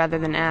assumed rather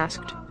than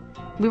asked.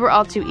 We were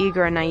all too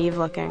eager and naive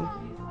looking.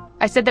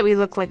 I said that we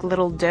looked like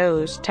little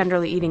does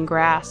tenderly eating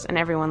grass, and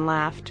everyone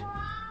laughed.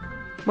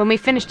 When we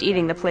finished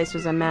eating, the place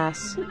was a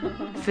mess.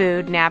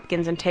 Food,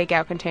 napkins, and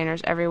takeout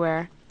containers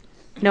everywhere.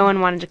 No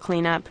one wanted to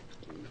clean up.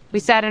 We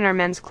sat in our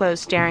men's clothes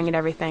staring at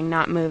everything,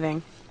 not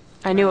moving.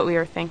 I knew what we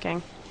were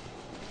thinking.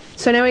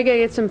 So now we gotta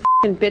get some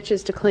f***ing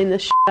bitches to clean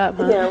this shit up,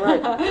 huh? Yeah,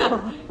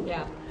 right.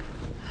 Yeah.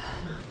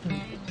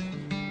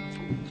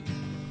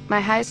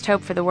 My highest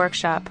hope for the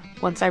workshop,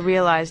 once I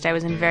realized I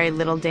was in very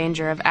little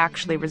danger of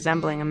actually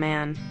resembling a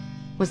man,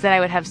 was that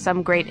I would have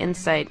some great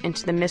insight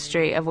into the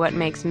mystery of what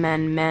makes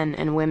men men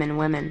and women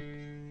women.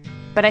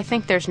 But I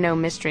think there's no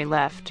mystery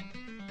left.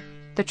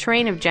 The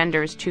terrain of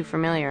gender is too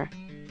familiar,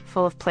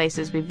 full of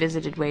places we've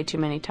visited way too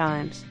many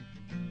times.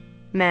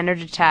 Men are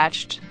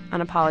detached,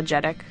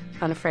 unapologetic,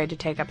 unafraid to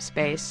take up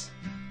space.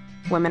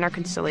 Women are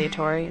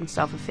conciliatory and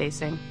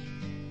self-effacing.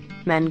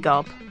 Men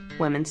gulp,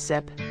 women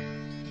sip.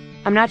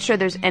 I'm not sure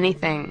there's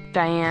anything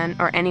Diane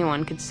or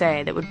anyone could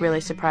say that would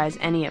really surprise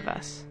any of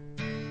us.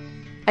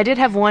 I did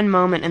have one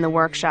moment in the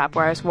workshop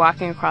where I was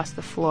walking across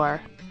the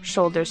floor,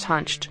 shoulders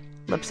hunched,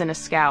 lips in a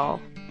scowl,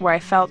 where I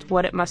felt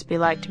what it must be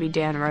like to be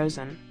Dan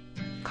Rosen,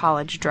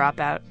 college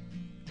dropout,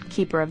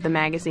 keeper of the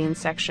magazine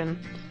section.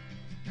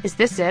 Is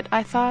this it,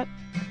 I thought?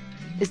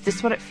 Is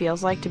this what it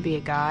feels like to be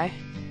a guy?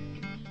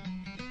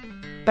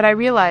 But I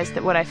realized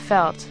that what I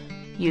felt,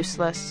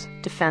 useless,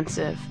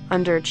 defensive,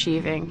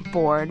 underachieving,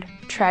 bored,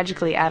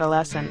 tragically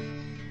adolescent,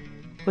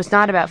 was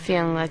not about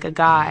feeling like a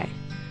guy,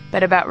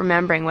 but about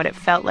remembering what it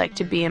felt like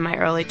to be in my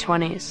early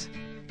 20s,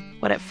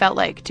 what it felt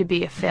like to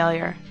be a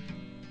failure.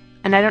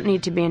 And I don't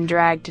need to be in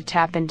drag to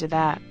tap into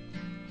that.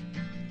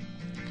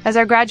 As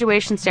our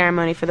graduation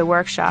ceremony for the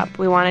workshop,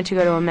 we wanted to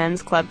go to a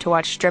men's club to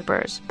watch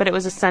strippers, but it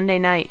was a Sunday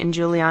night in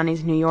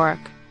Giuliani's New York,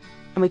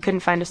 and we couldn't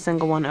find a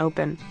single one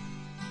open.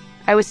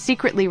 I was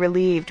secretly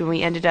relieved when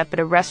we ended up at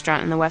a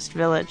restaurant in the West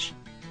Village.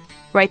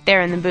 Right there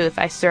in the booth,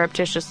 I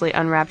surreptitiously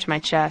unwrapped my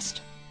chest.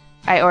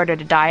 I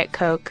ordered a Diet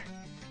Coke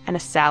and a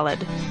salad.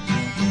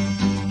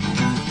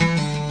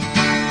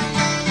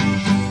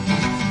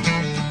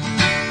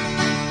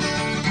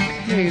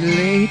 Hey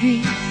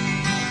lady,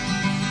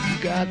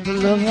 got the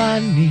love I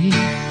need.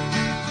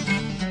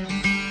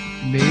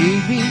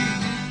 Maybe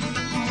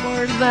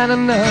more than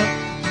enough.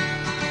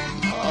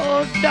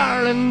 Oh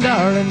darling,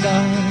 darling,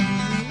 darling,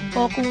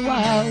 walk a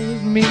while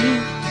with me.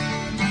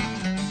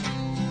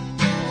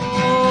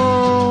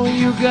 Oh,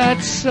 you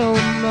got so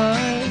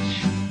much.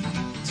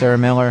 Sarah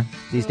Miller,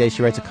 these days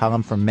she writes a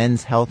column for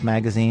Men's Health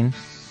magazine.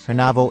 Her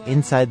novel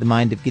Inside the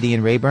Mind of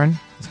Gideon Rayburn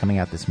is coming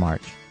out this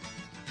March.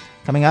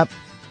 Coming up,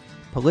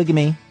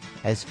 polygamy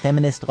as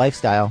feminist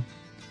lifestyle.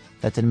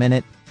 That's in a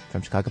minute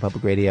from Chicago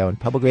Public Radio and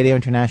Public Radio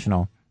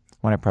International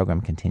when our program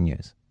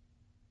continues.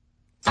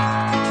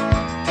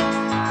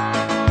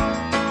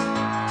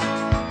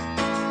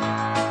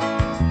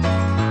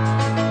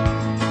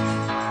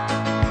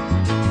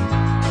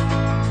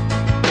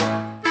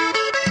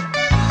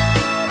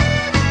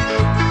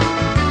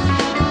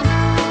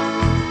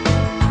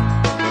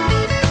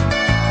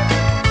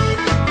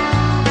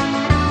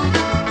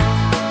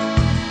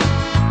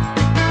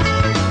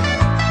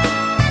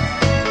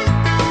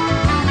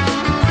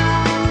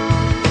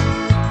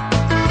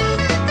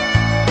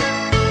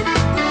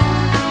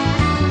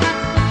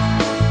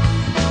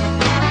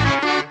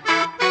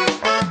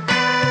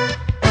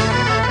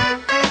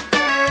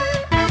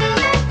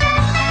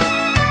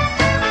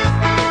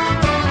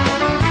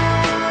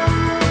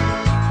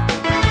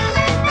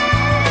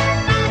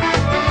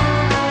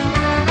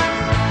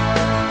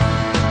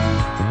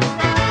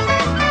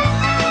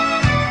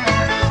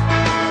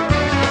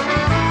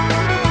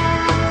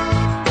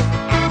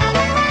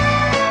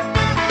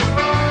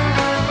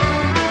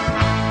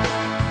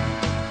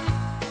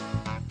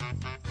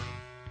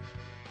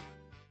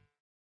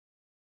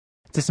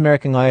 This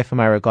American Life, I'm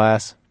Ira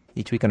Glass.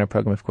 Each week on our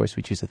program, of course,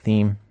 we choose a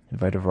theme,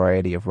 invite a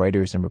variety of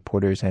writers and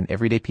reporters and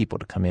everyday people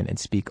to come in and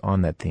speak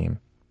on that theme.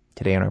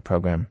 Today on our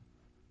program,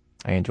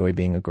 I enjoy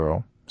being a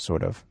girl,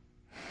 sort of.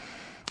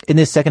 In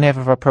this second half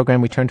of our program,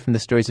 we turn from the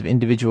stories of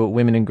individual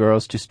women and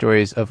girls to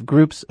stories of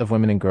groups of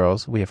women and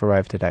girls. We have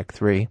arrived at Act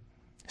 3,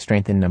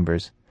 Strength in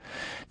Numbers.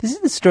 This is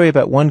the story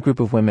about one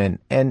group of women,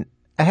 and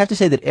I have to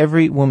say that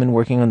every woman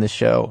working on this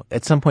show,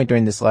 at some point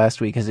during this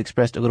last week, has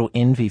expressed a little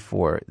envy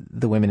for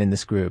the women in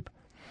this group.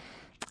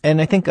 And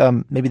I think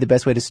maybe the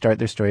best way to start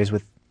their story is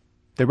with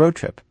their road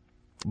trip.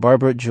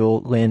 Barbara,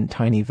 Jewel, Lynn,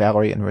 Tiny,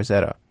 Valerie, and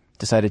Rosetta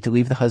decided to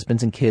leave the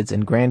husbands and kids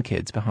and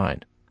grandkids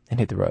behind and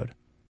hit the road.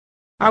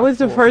 I was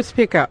the first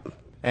pickup.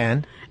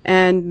 And?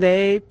 And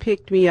they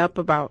picked me up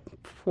about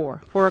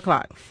 4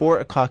 o'clock. 4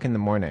 o'clock in the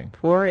morning.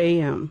 4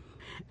 a.m.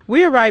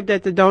 We arrived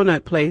at the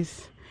donut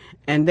place,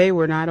 and they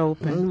were not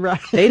open.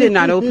 Right. They did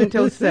not open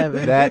till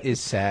 7. That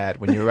is sad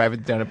when you arrive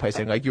at the donut place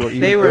and like you were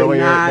eating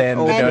earlier than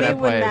the donut they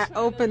place. They were not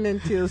open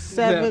until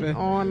 7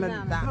 on the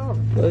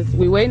dot.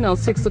 We waiting on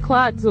 6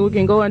 o'clock so we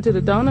can go into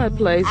the donut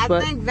place.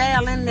 I think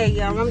Val in there,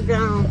 y'all. I'm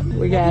gone.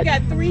 We got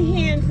 3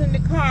 hens in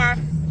the car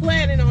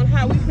planning on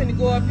how we finna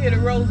go up here to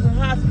Roseland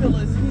Hospital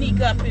and sneak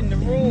up in the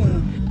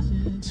room.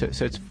 So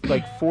it's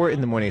like 4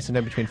 in the morning,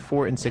 sometime between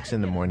 4 and 6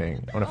 in the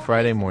morning on a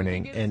Friday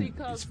morning, and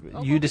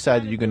you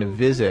decided you're going to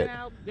visit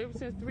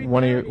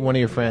one of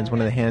your friends, one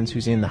of the hens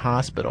who's in the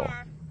hospital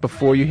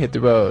before you hit the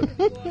road.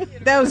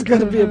 That was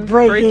going to be a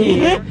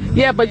break-in.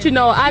 Yeah, but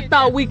I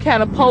thought we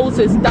kind of posed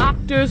as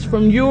doctors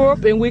from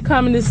Europe, and we're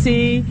coming to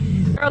see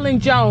Erling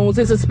Jones.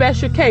 It's a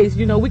special case.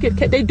 They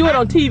do it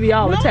on TV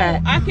all the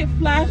time. I can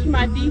flash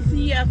my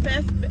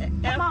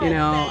DCFS You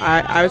know,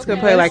 I was going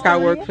to play like I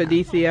work for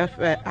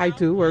DCF. I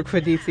do work for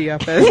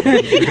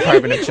DCFS.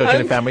 Department of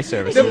Children and Family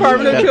Services.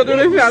 Department of Children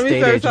and Family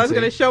State Services. I was agency.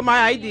 going to show my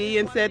ID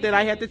and said that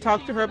I had to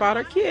talk to her about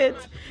her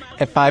kids.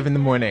 At 5 in the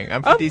morning.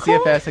 I'm from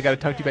DCFS. I got to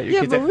talk to you about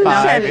your kids at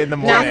 5 in the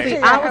Now, morning. see,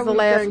 I was the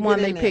last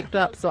one they picked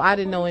up, so I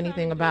didn't know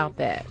anything about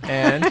that.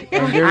 And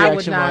your I would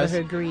reaction not was?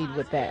 have agreed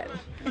with that.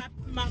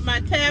 My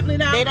tablet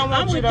out. They don't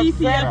want I'm you with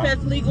to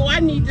DCFS Legal. I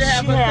need to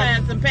have her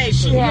sign some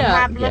papers. She has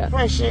high blood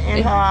pressure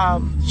and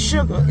her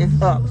sugar is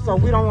up, so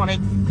we don't want to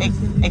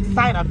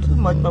excite her too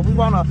much, but we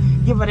want to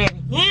give her that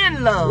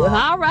hen love. Well,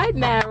 all right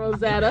now,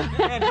 Rosetta.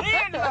 That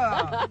hen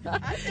love.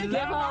 Give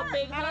her a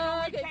big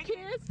hug and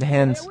kiss. The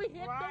Hens.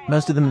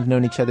 Most of them have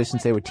known each other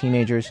since they were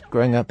teenagers,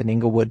 growing up in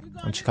Inglewood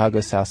on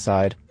Chicago's South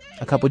Side.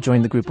 A couple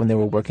joined the group when they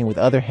were working with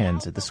other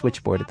Hens at the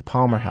switchboard at the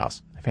Palmer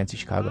House, a fancy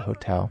Chicago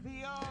hotel.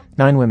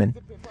 9 women.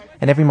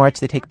 And every March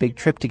they take a big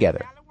trip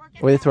together,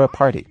 or they throw a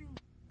party,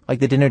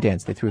 like the dinner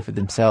dance they threw for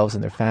themselves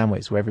and their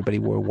families, where everybody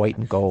wore white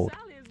and gold.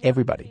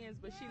 Everybody.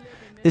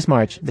 This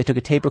March, they took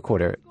a tape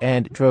recorder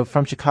and drove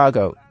from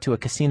Chicago to a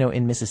casino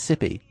in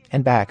Mississippi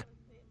and back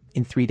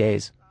in 3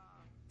 days.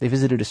 They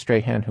visited a stray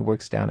hen who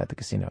works down at the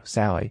casino,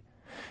 Sally.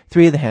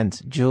 3 of the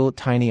hens, Jill,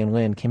 Tiny, and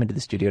Lynn, came into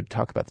the studio to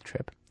talk about the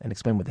trip and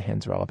explain what the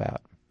hens are all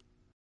about.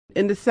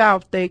 In the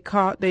South, they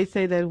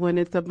say that when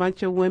it's a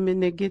bunch of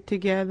women that get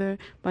together,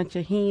 bunch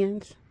of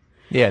hens.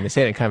 Yeah, and they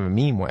say it in kind of a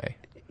mean way.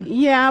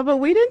 Yeah, but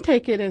we didn't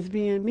take it as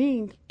being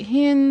mean.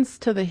 Hens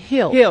to the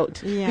hilt.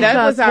 Yeah.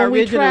 That was our when we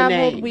original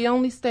traveled, name. we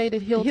only stayed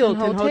at Hilton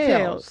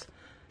hotels.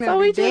 So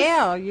we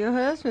Dale, your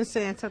husband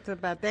saying something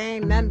about they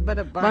ain't nothing but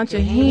a bunch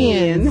of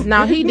hens.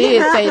 Now he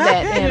did say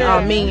that in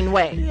a mean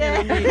way.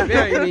 Yeah, in a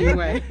very mean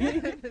way.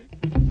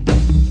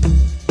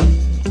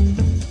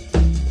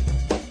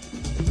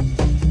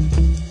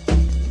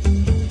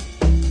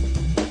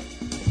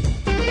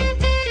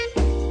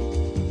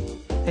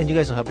 And you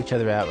guys will help each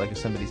other out, like if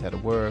somebody's out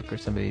of work or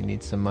somebody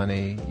needs some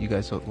money, you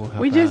guys will help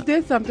We out. just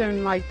did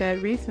something like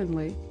that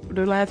recently.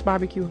 The last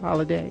barbecue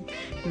holiday,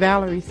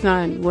 Valerie's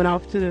son went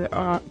off to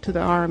the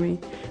Army.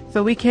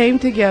 So we came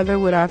together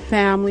with our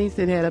families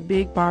and had a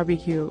big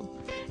barbecue.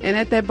 And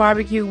at that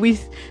barbecue, we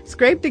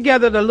scraped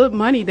together the little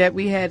money that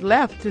we had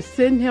left to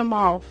send him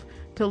off,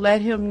 to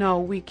let him know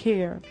we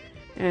care,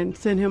 and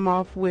send him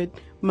off with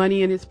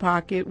money in his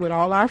pocket with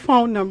all our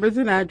phone numbers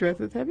and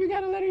addresses. Have you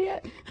got a letter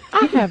yet?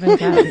 I haven't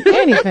gotten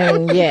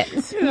anything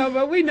yet. You know,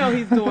 but we know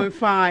he's doing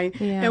fine.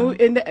 Yeah. And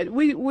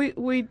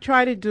we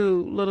try to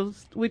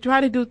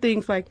do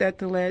things like that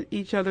to let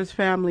each other's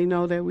family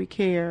know that we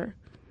care.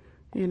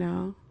 You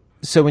know.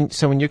 So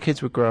when your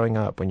kids were growing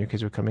up, when your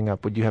kids were coming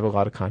up, would you have a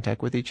lot of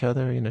contact with each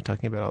other? You know,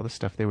 talking about all the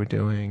stuff they were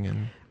doing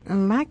and.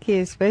 My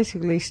kids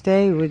basically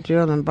stayed with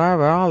Jill and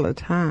Barbara all the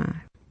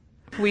time.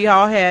 We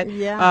all had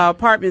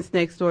apartments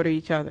next door to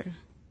each other.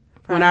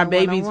 When our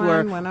babies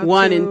were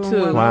 1 and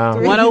 2.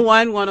 Wow.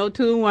 101,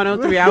 102,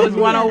 103. I was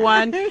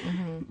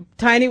 101.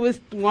 Tiny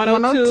was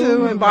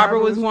 102, and Barbara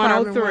was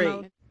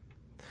 103.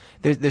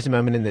 There's a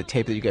moment in the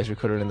tape that you guys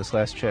recorded on this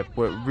last trip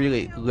where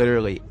really,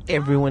 literally,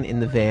 everyone in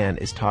the van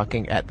is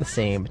talking at the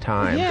same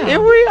time. Yeah.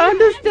 And we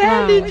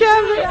understand each other.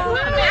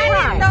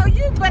 I didn't know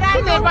you, but I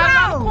know right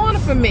around the corner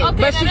from me.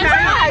 Okay, But she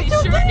Tiny,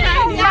 sure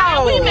Tiny.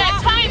 Yeah, we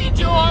met Tiny,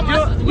 Joel.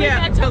 We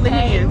met till the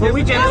hands. But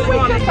we just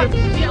wanted to.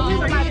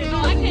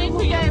 I came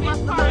to you my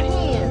party.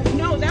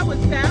 No, that was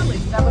Sally.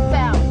 That was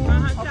Sally.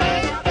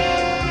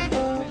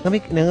 Let me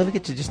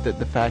get to just the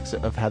facts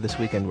of how this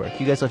weekend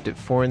worked. You guys left at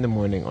 4 in the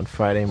morning on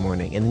Friday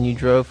morning, and then you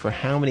drove for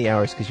how many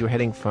hours? Because you were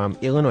heading from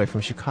Illinois, from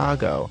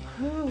Chicago,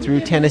 through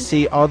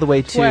Tennessee, all the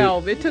way to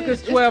 12. It took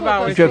us 12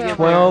 hours. You drove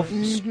 12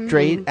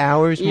 straight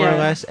hours, more or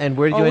less. And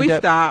where did you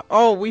end up?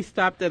 We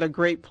stopped at a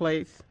great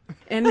place.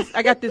 And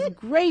I got this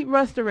great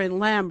restaurant,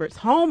 Lambert's,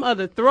 home of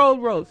the throw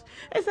roast.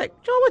 It's like,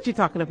 Joe, what you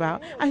talking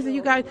about? I said,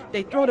 you guys,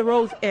 they throw the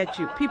rolls at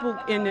you. People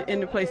in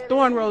the place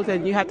throwing rolls at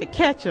you. You have to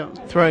catch them.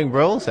 Throwing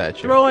rolls at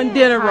you? Throwing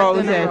dinner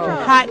rolls at you.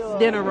 Hot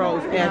dinner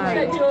rolls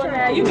at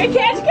you. You can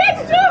catch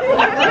Joe.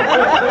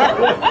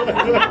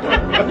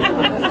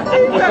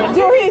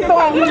 Joe, he's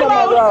throwing you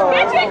rolls.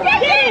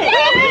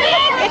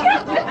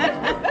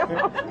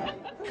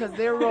 Because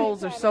their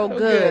rolls are so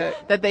good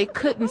that they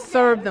couldn't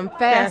serve them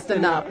fast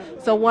enough.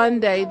 So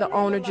one day the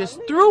owner just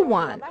threw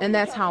one, and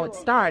that's how it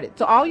started.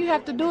 So all you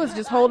have to do is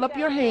just hold up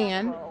your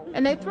hand,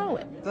 and they throw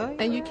it,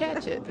 and you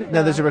catch it.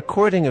 Now, there's a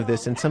recording of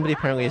this, and somebody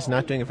apparently is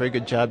not doing a very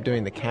good job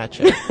doing the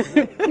catching.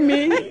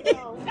 Me?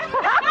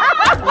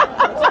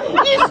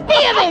 You still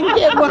didn't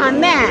get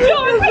one now.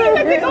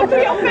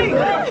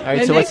 All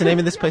right, so what's the name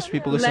of this place for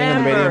people listening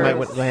on the radio? Might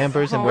want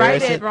Lambert's, and where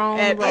is it?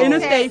 At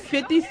Interstate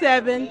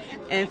 57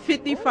 and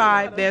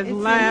 55, there's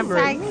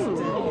Lambert's.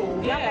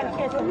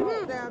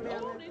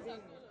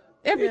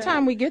 Every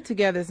time we get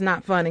together, it's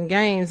not fun and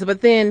games.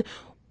 But then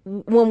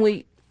when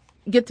we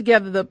get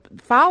together the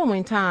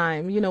following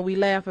time, you know, we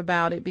laugh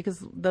about it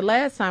because the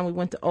last time we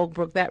went to Oak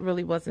Brook, that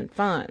really wasn't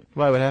fun.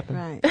 Why? What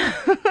happened?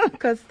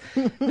 Because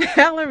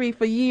Valerie,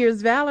 for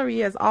years, Valerie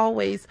has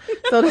always,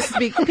 so to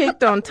speak,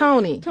 picked on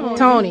Tony.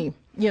 Tony,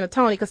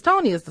 because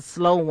Tony is the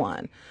slow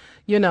one.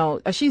 You know,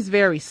 she's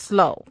very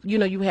slow. You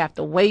know, you have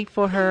to wait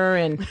for her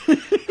and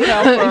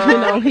help her. You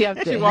know, we have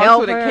to she help walks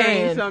with her a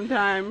cane and,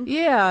 sometimes.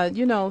 Yeah,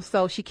 you know,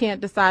 so she can't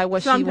decide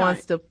what she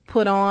wants to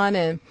put on.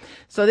 And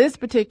so this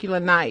particular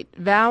night,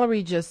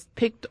 Valerie just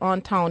picked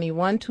on Tony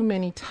one too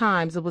many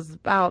times. It was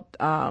about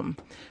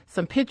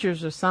some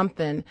pictures or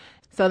something.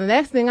 So the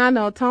next thing I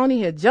know,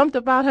 Tony had jumped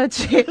up out her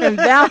chair and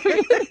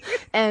Valerie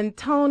and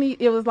Tony,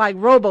 it was like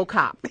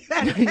RoboCop.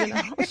 You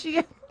know,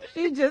 she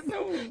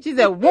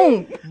said,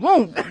 "Woom,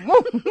 woom,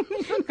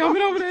 woom."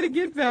 Coming over there to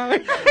get Valerie.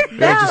 They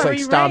just like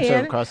stomps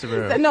her across the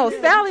room. No,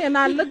 Sally and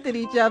I looked at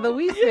each other.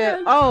 We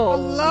said, "Oh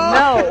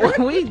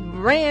no!" We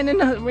ran.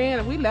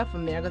 We left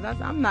from there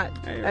because I'm not.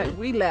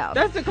 We left.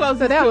 That's the closest.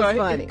 So that to was a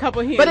funny.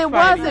 Couple but it fighting.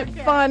 wasn't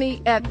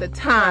funny at the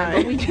time.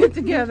 But we get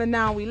together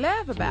now. We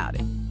laugh about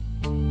it.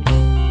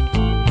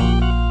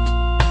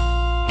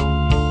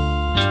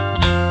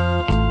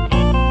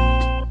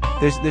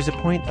 There's a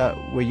point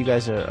where you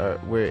guys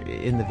were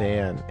in the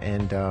van,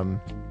 and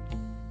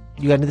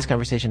you got into this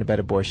conversation about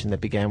abortion that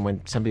began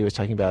when somebody was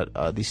talking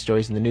about these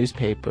stories in the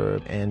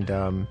newspaper, and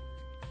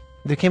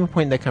there came a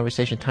point in that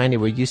conversation, Tiny,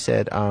 where you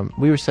said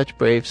we were such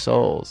brave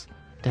souls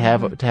to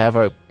have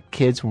our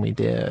kids when we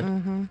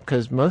did,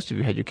 because most of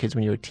you had your kids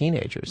when you were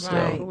teenagers.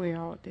 Right, still. we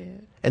all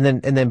did. And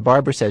then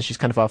Barbara says, she's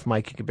kind of off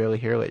mic, you can barely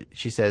hear it.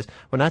 She says,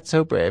 "Well, not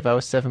so brave. I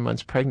was 7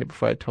 months pregnant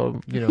before I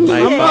told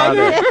my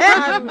father."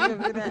 I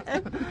remember that.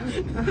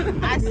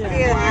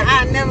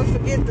 I'll never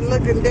forget the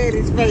look in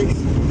Daddy's face.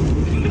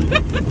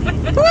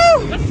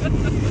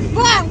 Woo!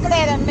 Boy, I'm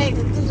glad I made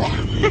it through that.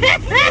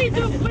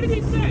 What did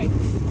he say?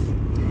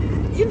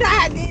 You know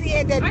how Diddy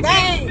had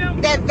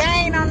that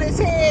vein on his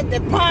head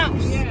that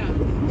pumps? Yeah.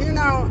 You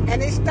know,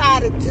 and it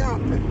started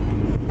jumping.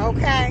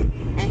 Okay?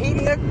 And he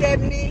looked at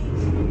me.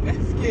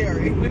 That's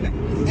scary.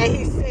 And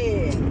he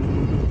said,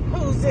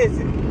 "Whose is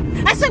it?"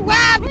 I said,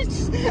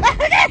 "Robert's."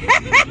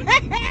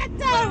 I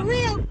told him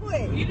real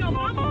quick. You know,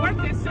 Mama worked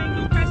at St.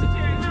 Luke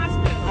Presbyterian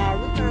Hospital. I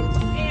remember.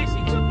 And she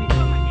took me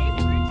from an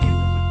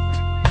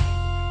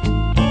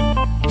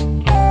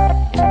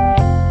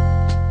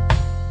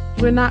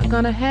apron. We're not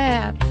going to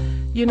have,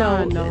 you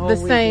know, the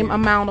same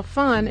amount of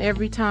fun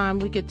every time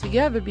we get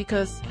together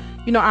because,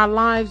 you know, our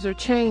lives are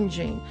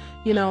changing.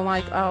 You know,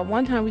 like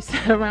one time we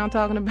sat around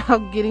talking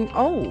about getting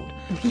old.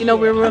 You know,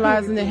 we're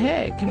realizing that,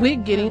 heck, we're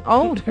getting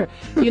older.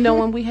 You know,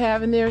 when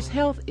and there's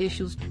health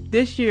issues.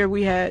 This year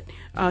we had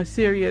a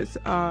serious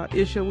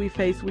issue we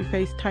faced. We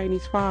faced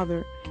Tiny's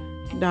father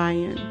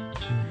dying.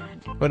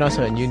 But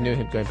also, and you knew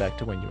him going back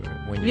to when you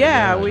were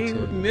Yeah, young, we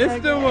too.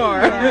 Mr.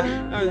 Moore.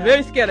 I was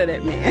very scared of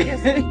that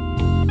man.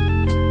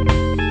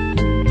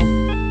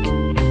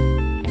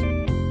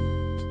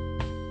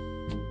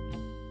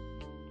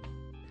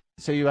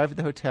 So you arrived at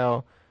the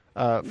hotel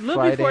A little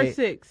Friday, before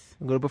 6.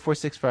 A little before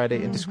 6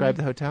 Friday, and describe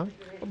the hotel.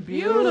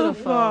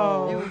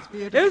 Beautiful. It was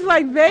beautiful. It was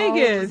like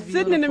Vegas,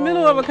 sitting in the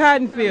middle of a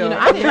cotton field. You know,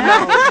 I didn't know.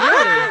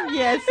 Really?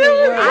 Yes, it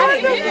was.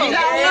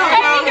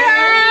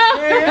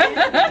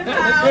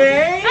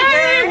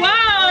 Hey,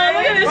 wow,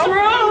 look at this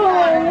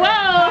room.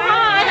 Wow,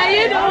 hi, how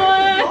you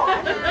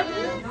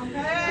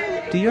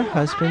doing? Do your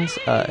husbands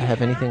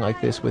have anything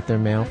like this with their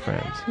male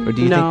friends? Or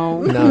do you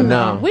No. think?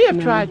 No. We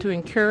have tried to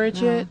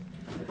encourage it,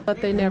 but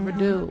they never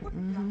do.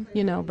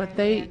 You know, but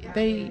they,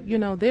 you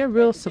know, they're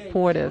real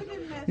supportive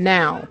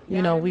now.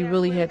 You know, we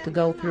really had to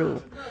go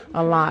through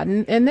a lot.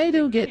 And they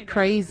do get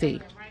crazy,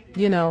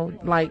 you know,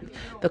 like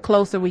the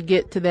closer we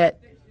get to that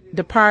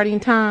departing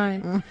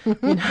time, you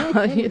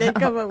know. They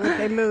come up with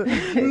their little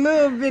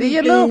bitty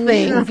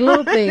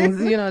little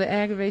things, you know, to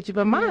aggravate you.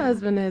 But my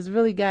husband has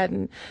really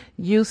gotten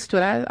used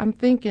to it. I'm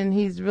thinking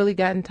he's really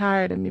gotten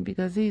tired of me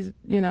because he's,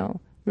 you know,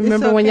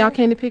 remember when y'all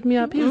came to pick me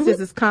up? He was just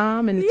as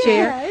calm in the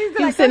chair.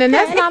 He was saying, and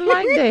that's not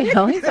like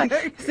Dale. He's like,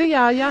 see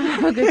y'all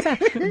have a good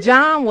time.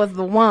 John was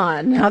the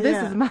one. Now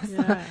this is my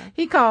son.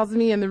 He calls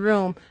me in the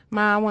room.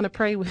 Ma, I want to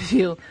pray with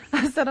you.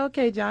 I said,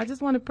 okay, John, I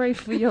just want to pray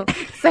for your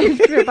safe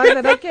trip. I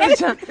said, okay,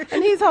 John.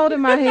 And he's holding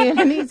my hand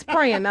and he's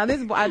praying. Now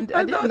this, I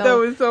didn't know. That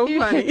was so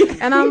funny.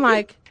 And I'm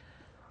like,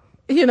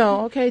 you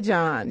know, okay,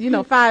 John. You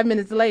know, 5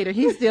 minutes later,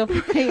 he's still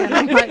praying.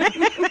 I'm like,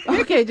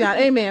 okay, John,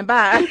 amen,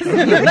 bye.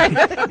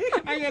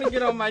 I gotta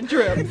get on my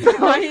trip.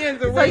 My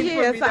hands are waiting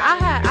for me. So I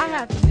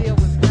have to deal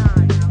with John.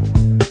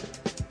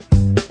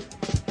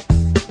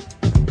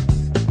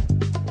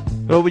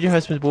 What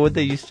would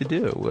they used to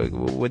do? What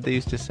would they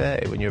used to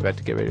say when you're about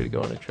to get ready to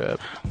go on a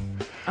trip?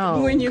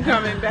 Oh, when you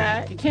coming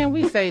back? Can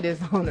we say this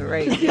on the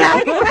radio?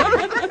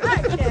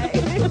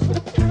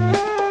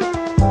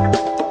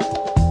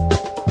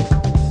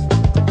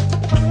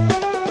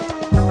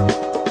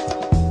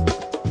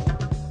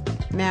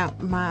 Now,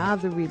 my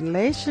other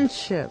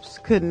relationships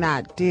could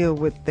not deal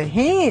with the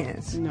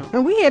hands. No.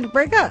 And we had to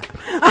break up.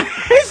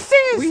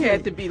 Seriously. We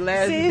had to be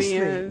lesbians.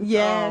 Seriously.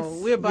 Yes.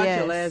 Oh, we're a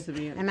bunch of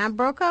lesbians. And I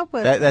broke up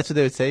with them. That's what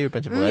they would say, you're a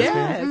bunch of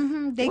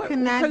lesbians? Yes. They could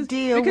not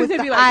deal because with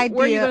they'd be the like,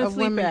 where idea you of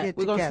women get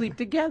We're going to together. sleep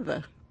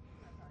together.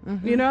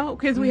 You know,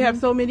 because we have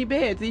so many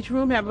beds. Each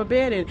room have a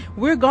bed, and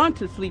we're going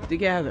to sleep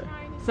together.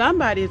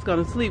 Somebody is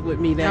going to sleep with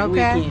me that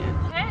weekend.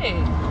 Hey.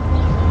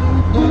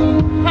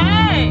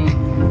 Hey.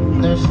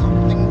 There's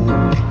something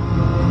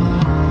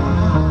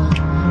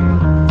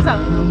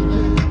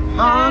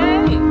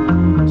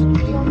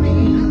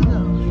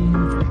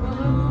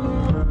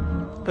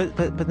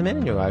But the men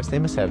in your lives, they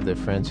must have their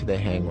friends who they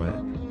hang with.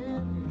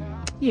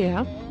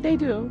 Yeah, they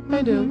do.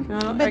 They do.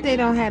 But they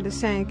don't have the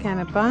same kind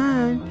of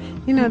bond.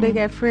 You know, they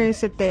got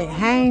friends that they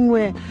hang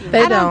with.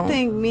 They I don't don't.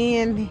 think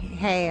men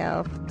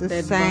have the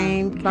That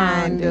same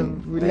kind of They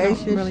don't really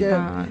relationship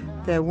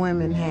bond. that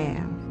women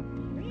have.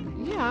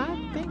 Yeah,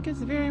 I think it's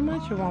very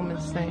much a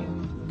woman's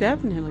thing.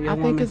 Definitely a I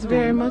think woman's it's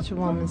very thing. much a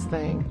woman's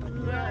thing.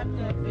 I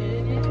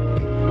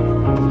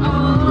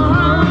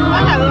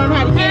gotta learn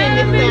how to get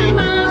in this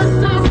thing.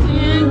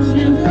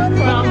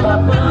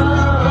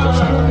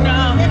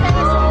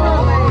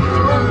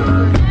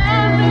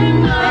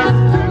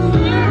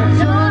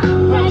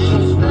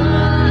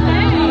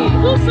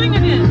 Who's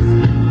singing this?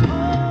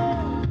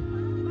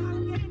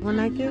 When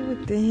I get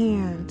with the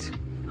hands,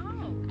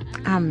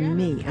 I'm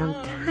me. I'm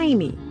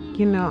tiny.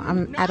 You know,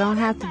 I don't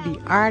have to be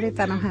artist.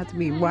 I don't have to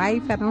be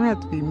wife. I don't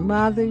have to be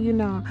mother. You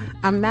know,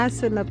 I'm not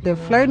sitting up there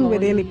flirting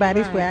with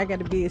anybody where I got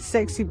to be a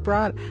sexy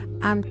broad.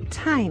 I'm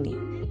tiny,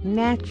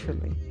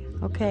 naturally.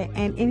 Okay,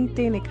 and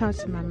anything that comes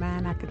to my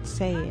mind, I could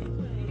say it,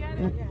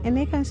 and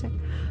they can say,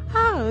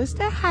 "Oh, is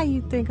that how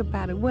you think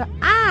about it?" Well,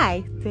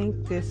 I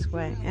think this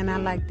way, and I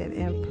like that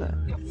input.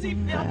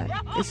 But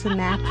it's a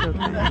natural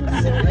thing.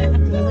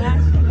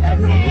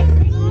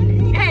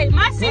 Hey,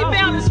 my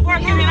seatbelt is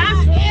working and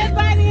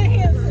everybody in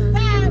here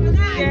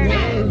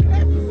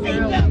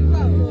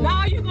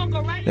now you gonna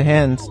go right. The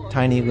Hands,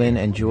 Tiny, Lynn,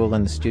 and Jewel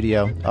in the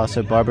studio.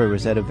 Also Barbara,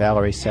 Rosetta,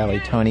 Valerie, Sally,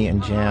 Tony,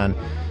 and Jan.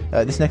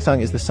 This next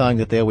song is the song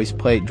that they always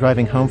play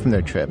driving home from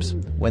their trips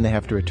when they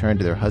have to return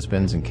to their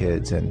husbands and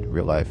kids and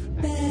real life.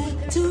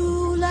 Back to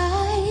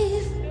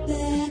life,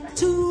 back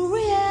to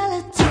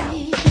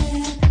reality,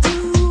 back to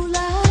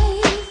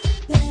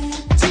life,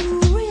 back to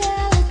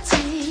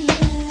reality,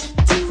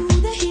 back to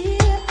the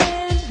here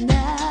and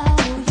now,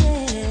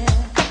 yeah.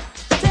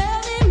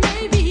 Tell me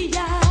maybe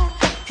I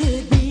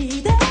could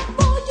be there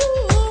for you.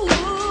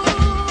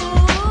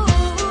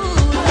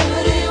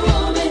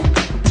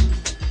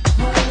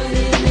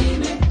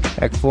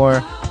 Act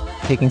 4,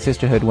 taking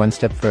sisterhood one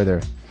step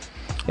further.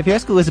 If you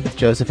ask Elizabeth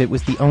Joseph, it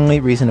was the only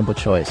reasonable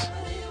choice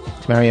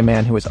to marry a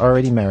man who was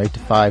already married to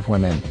 5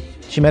 women.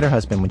 She met her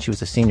husband when she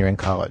was a senior in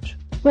college.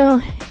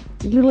 Well,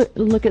 you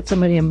look at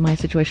somebody in my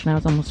situation. I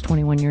was almost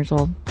 21 years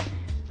old.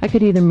 I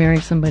could either marry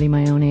somebody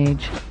my own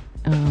age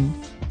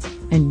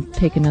and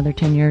take another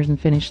 10 years and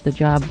finish the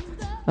job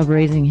of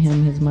raising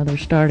him his mother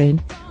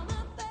started,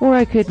 or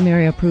I could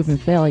marry a proven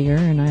failure,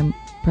 and I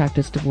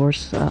practice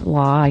divorce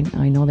law. I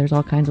know there's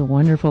all kinds of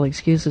wonderful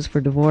excuses for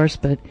divorce,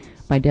 but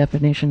by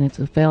definition it's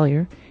a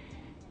failure.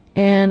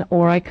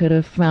 Or I could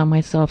have found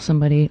myself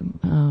somebody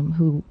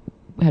who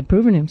had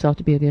proven himself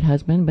to be a good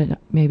husband, but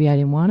maybe I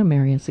didn't want to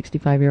marry a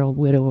 65-year-old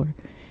widower.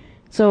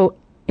 So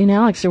in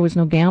Alex there was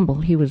no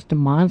gamble. He was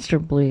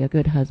demonstrably a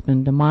good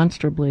husband,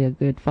 demonstrably a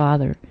good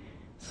father.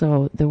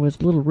 So there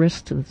was little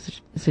risk to the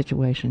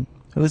situation.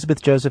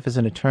 Elizabeth Joseph is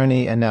an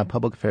attorney and now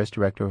public affairs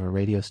director of a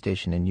radio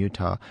station in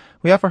Utah.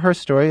 We offer her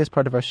story as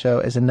part of our show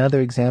as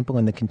another example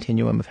in the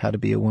continuum of how to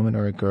be a woman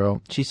or a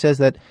girl. She says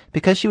that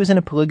because she was in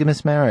a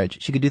polygamous marriage,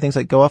 she could do things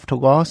like go off to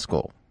law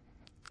school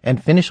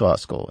and finish law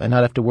school and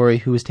not have to worry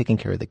who was taking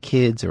care of the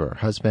kids or her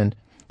husband.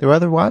 There were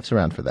other wives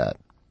around for that.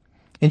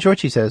 In short,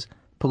 she says,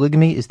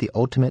 polygamy is the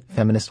ultimate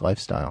feminist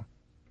lifestyle.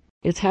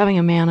 It's having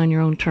a man on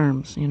your own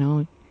terms, you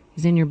know.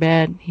 He's in your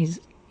bed, he's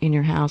in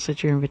your house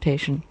at your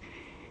invitation.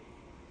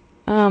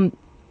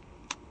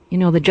 You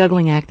know, the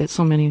juggling act that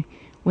so many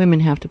women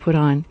have to put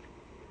on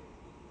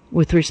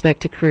with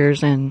respect to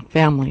careers and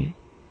family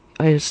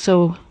is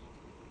so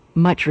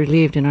much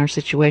relieved in our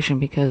situation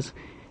because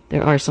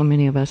there are so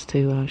many of us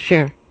to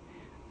share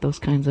those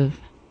kinds of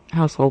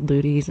household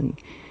duties and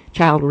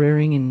child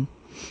rearing and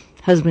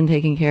husband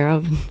taking care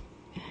of.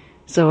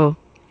 So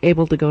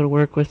able to go to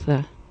work with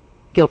a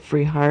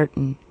guilt-free heart,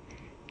 and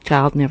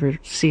child never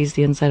sees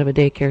the inside of a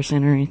daycare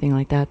center or anything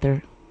like that.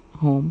 They're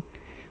home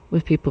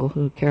with people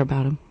who care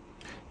about them.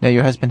 Now,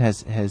 your husband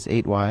has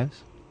 8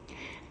 wives?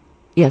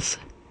 Yes.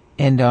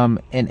 And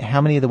how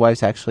many of the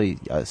wives actually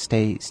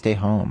stay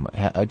home?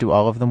 Do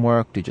all of them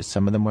work? Do just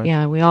some of them work?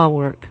 Yeah, we all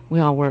work.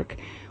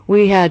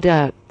 We had,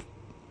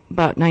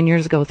 about 9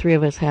 years ago, 3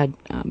 of us had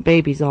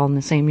babies all in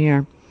the same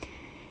year.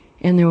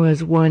 And there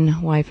was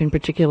one wife in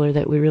particular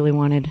that we really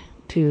wanted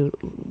to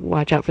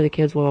watch out for the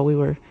kids while we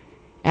were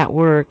at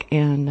work.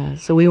 And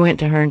so we went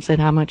to her and said,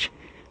 how much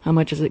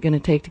is it going to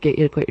take to get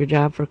you to quit your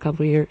job for a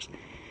couple of years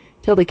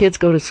till the kids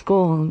go to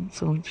school? And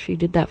so she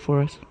did that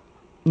for us.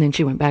 And then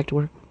she went back to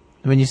work.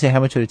 When you say how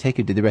much would it take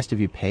you, did the rest of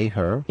you pay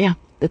her? Yeah,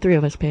 the 3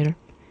 of us paid her.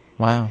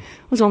 Wow.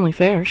 It was only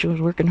fair. She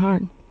was working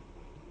hard.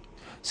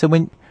 So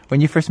when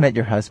you first met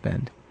your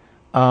husband,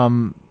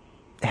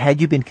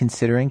 had you been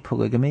considering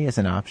polygamy as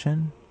an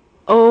option?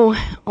 Oh,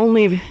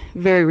 only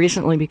very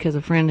recently because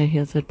a friend of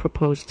his had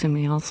proposed to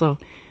me also.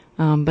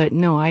 But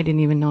no, I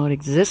didn't even know it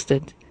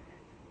existed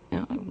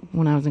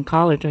when I was in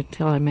college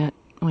until I met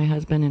my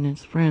husband and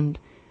his friend.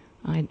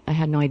 I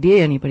had no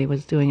idea anybody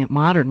was doing it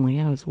modernly.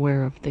 I was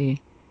aware of the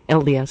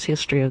LDS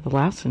history of the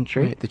last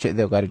century. Right,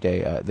 the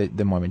Latter-day,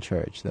 the Mormon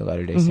Church, the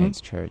Latter-day Mhm.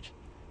 Saints Church.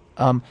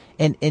 And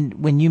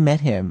when you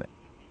met him,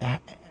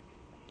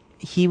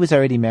 he was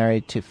already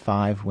married to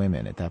 5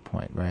 women at that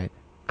point, right?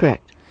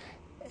 Correct.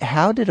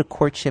 How did a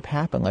courtship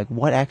happen? Like,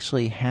 what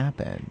actually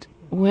happened?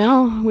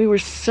 Well, we were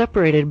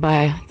separated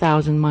by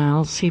 1,000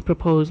 miles. He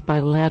proposed by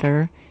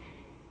letter,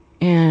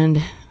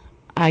 and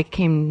I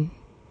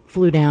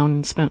flew down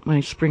and spent my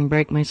spring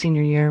break, my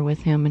senior year,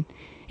 with him and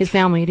his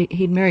family.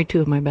 He'd married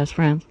 2 of my best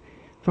friends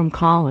from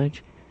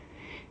college.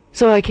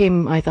 So I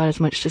thought as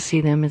much to see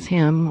them as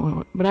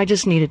him, but I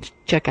just needed to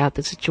check out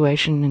the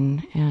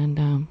situation,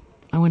 and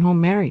I went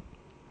home married.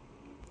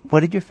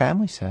 What did your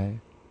family say?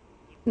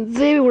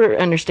 They were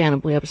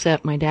understandably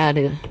upset. My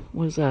dad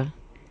was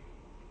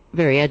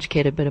very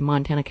educated, but a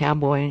Montana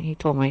cowboy, and he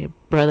told my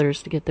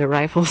brothers to get their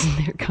rifles,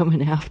 and they're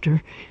coming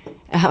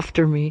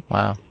after me.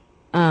 Wow.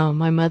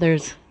 My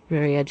mother's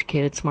very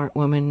educated, smart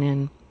woman,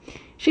 and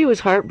she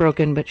was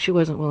heartbroken, but she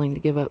wasn't willing to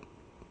give up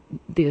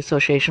the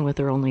association with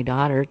her only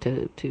daughter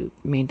to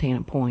maintain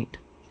a point.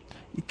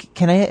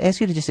 Can I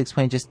ask you to just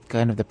explain just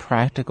kind of the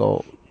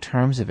practical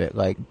terms of it?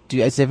 Like,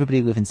 does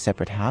everybody live in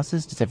separate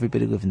houses? Does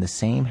everybody live in the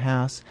same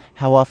house?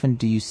 How often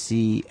do you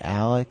see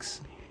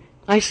Alex?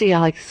 I see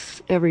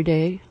Alex every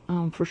day,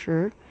 for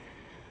sure.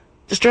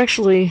 Just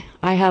actually,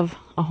 I have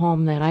a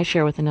home that I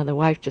share with another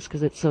wife just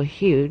because it's so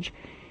huge.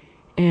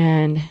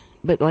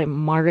 But like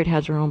Margaret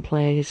has her own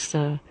place,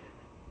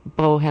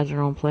 Bo has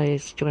her own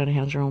place, Joanna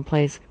has her own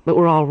place, but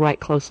we're all right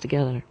close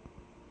together.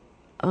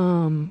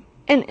 And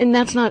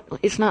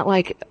it's not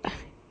like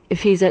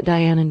if he's at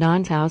Diane and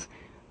Don's house,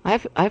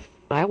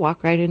 I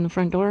walk right in the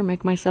front door and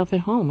make myself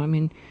at home. I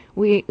mean,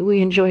 we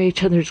enjoy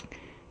each other's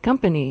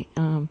company.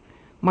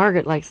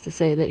 Margaret likes to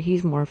say that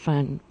he's more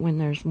fun when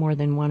there's more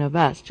than one of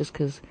us, just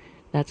because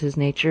that's his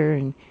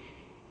nature.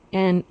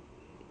 And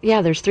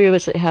yeah, there's 3 of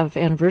us that have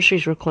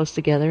anniversaries real close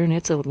together, and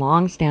it's a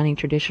long-standing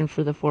tradition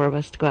for the 4 of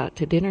us to go out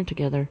to dinner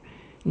together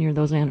near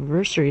those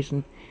anniversaries.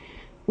 And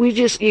we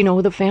just,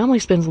 the family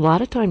spends a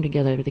lot of time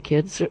together. The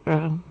kids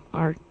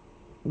are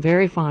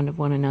very fond of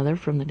one another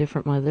from the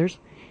different mothers.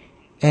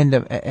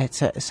 And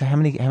so how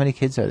many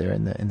kids are there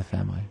in the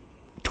family?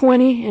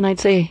 20, and I'd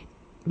say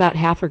about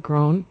half are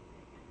grown.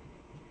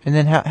 And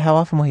then how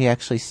often will he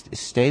actually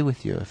stay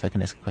with you, if I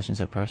can ask a question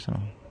so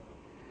personal?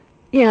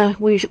 Yeah,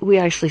 we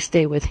actually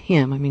stay with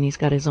him. I mean, he's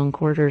got his own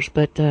quarters,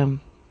 but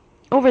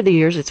over the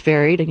years it's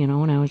varied.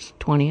 When I was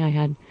 20, I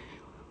had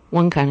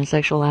one kind of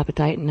sexual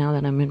appetite, and now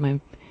that I'm in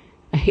my,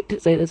 I hate to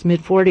say this,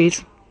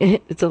 mid-40s,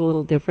 it's a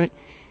little different.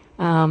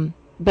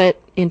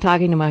 But in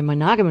talking to my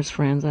monogamous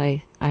friends,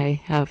 I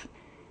have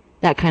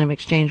that kind of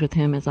exchange with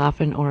him as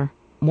often or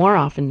more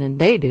often than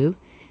they do.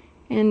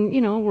 And,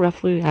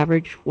 roughly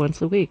average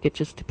once a week. It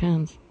just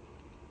depends.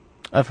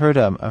 I've heard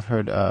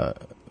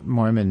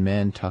Mormon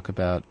men talk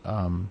about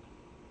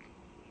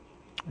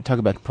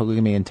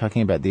polygamy and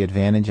talking about the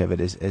advantage of it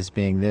as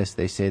being this.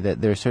 They say that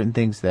there are certain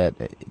things that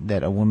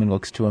a woman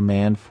looks to a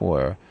man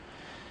for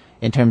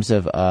in terms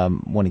of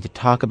wanting to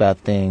talk about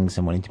things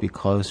and wanting to be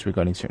close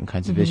regarding certain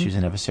kinds of issues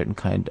and have a certain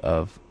kind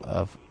of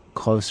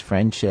close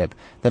friendship,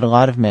 that a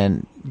lot of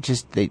men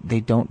just they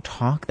don't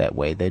talk that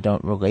way. They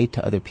don't relate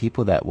to other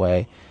people that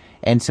way.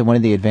 And so one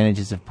of the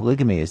advantages of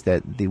polygamy is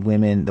that the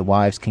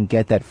wives can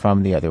get that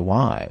from the other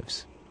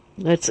wives.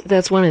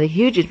 That's one of the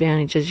huge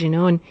advantages,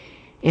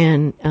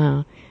 and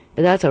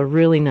that's a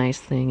really nice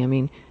thing. I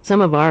mean,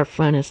 some of our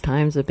funnest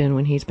times have been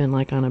when he's been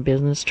like on a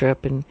business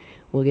trip, and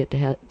we'll get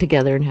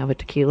together and have a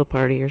tequila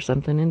party or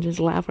something and just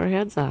laugh our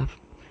heads off,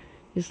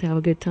 just have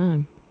a good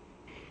time.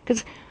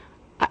 Because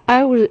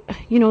I was,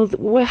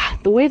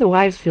 the way the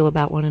wives feel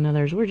about one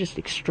another is we're just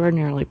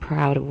extraordinarily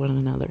proud of one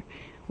another.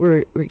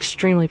 We're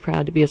extremely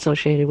proud to be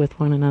associated with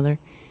one another.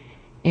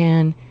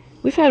 And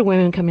we've had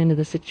women come into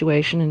the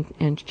situation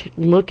and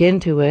look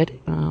into it,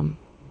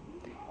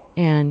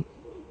 and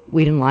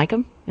we didn't like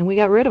them, and we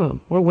got rid of them.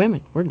 We're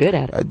women. We're good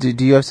at it.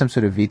 Do you have some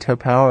sort of veto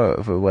power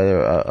over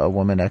whether a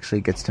woman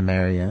actually gets to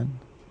marry in?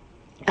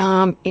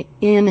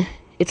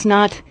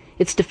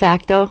 It's de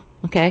facto,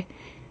 okay?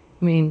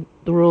 I mean,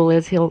 the rule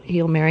is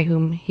he'll marry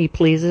whom he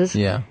pleases.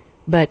 Yeah.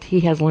 But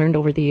he has learned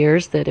over the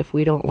years that if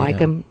we don't like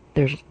him,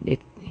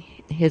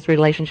 his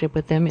relationship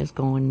with them is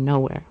going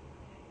nowhere.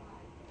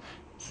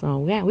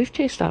 So yeah, we've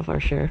chased off our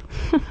share.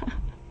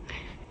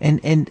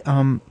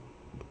 And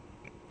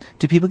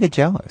do people get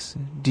jealous?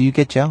 Do you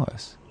get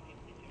jealous?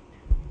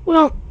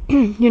 Well,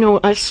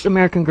 us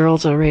American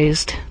girls are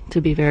raised to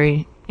be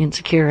very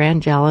insecure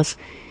and jealous,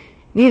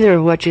 neither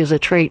of which is a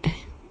trait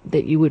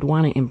that you would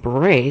want to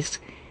embrace.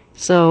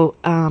 So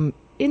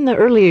in the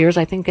early years,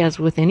 I think as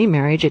with any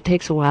marriage, it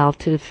takes a while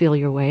to feel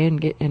your way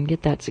and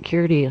get that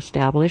security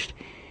established.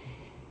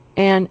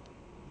 And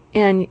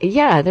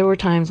yeah, there were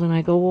times when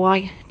I go, well,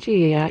 I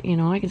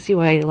can see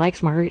why he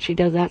likes Margaret. She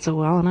does that so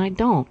well, and I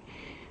don't.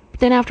 But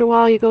then after a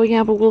while, you go,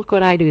 yeah, but look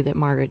what I do that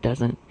Margaret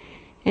doesn't.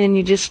 And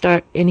you just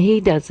start, and he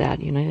does that.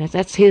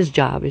 That's his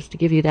job, is to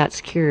give you that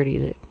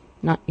security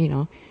that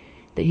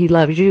that he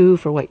loves you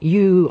for what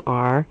you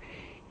are.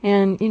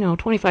 And,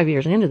 25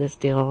 years into this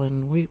deal,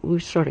 and we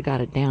sort of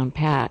got it down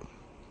pat.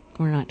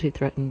 We're not too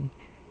threatened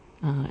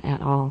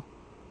at all.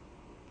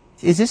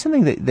 Is this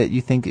something that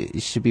you think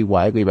should be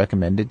widely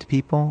recommended to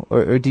people?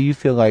 Or do you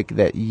feel like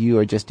that you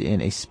are just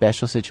in a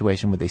special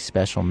situation with a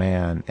special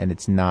man and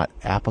it's not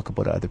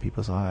applicable to other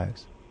people's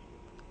lives?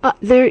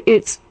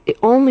 It's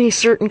only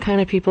certain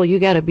kind of people you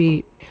got to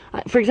be.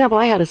 For example,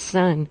 I had a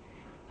son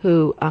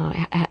who,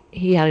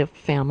 he had a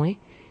family,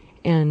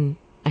 and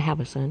I have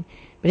a son.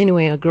 But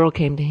anyway, a girl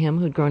came to him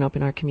who'd grown up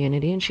in our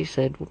community, and she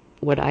said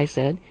what I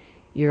said,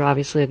 "You're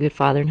obviously a good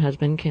father and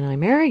husband. Can I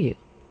marry you?"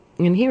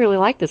 And he really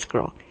liked this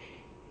girl.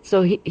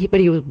 So but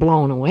he was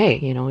blown away,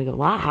 He goes,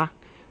 "Wow,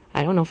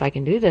 I don't know if I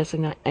can do this."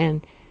 And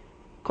of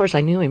course,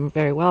 I knew him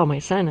very well, my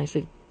son. I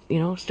said,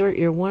 "Stuart,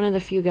 you're one of the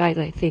few guys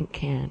I think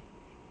can."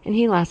 And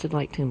he lasted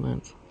like 2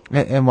 months.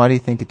 And why do you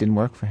think it didn't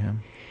work for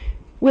him?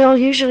 Well,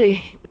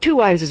 usually 2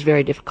 wives is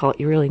very difficult.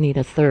 You really need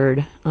a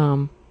third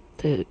to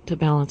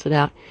balance it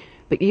out.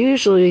 But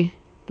usually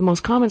the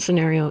most common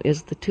scenario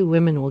is the 2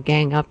 women will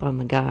gang up on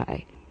the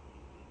guy.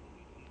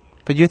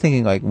 But you're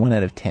thinking like 1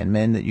 out of 10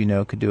 men that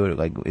could do it.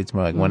 Like it's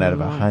more like 1 out of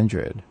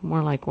 100.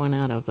 More like 1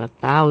 out of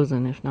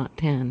 1,000, if not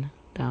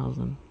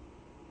 10,000.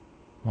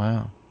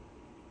 Wow.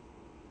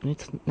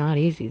 It's not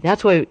easy.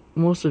 That's why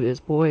most of his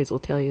boys will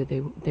tell you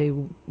they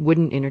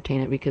wouldn't entertain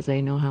it because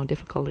they know how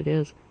difficult it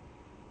is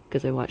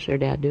because they watch their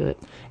dad do it.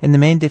 And the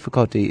main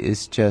difficulty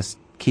is just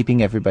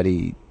keeping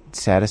everybody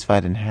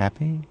satisfied and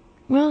happy?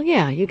 Well,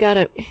 yeah, you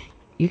gotta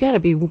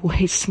be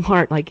way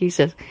smart. Like he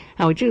says,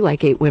 how would you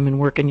like 8 women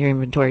working your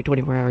inventory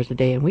 24 hours a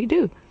day? And we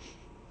do.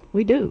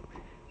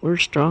 We're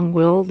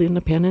strong-willed,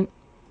 independent,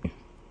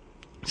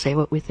 say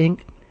what we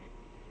think.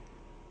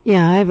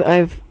 Yeah,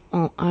 I've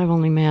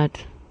only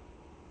met...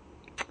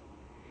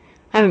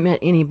 I haven't met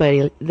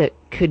anybody that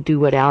could do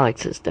what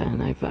Alex has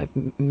done. I've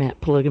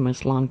met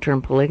polygamists,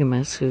 long-term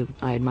polygamists, who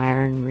I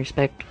admire and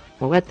respect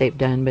for what they've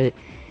done, but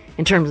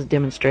in terms of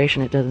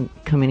demonstration, it doesn't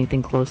come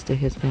anything close to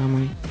his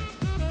family.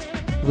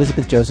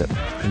 Elizabeth Joseph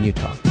in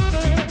Utah.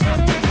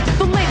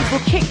 The ladies will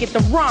kick it, the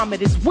rhyme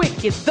it is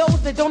wicked.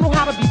 Those that don't know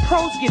how to be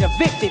pros get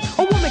evicted.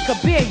 A woman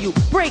could bear you,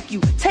 break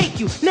you, take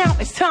you. Now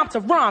it's time to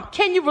rhyme.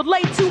 Can you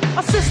relate to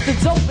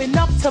assistants open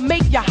up to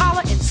make you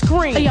holler and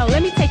scream? Hey, yo,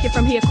 let me take it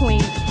from here, queen.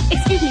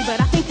 Excuse me,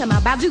 but I think I'm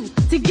about due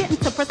to get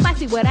into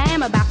precisely what I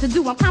am about to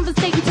do. I'm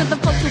conversating to the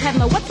folks who have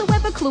no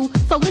whatsoever clue.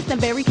 So listen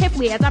very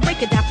carefully as I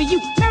break it down for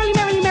you. Merrily,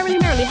 merrily, merrily,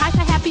 merrily, high to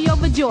happy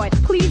overjoyed.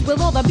 Please, with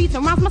all the beats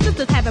and rhymes my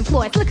sisters have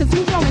employed. Slick as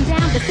you throwing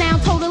down the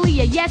sound,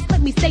 totally a yes.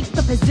 Let me state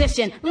the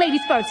position.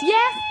 Ladies first,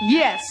 yes?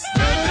 Yes.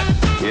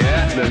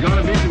 Yeah, there's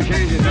gonna be some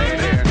changes made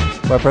there.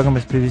 Our program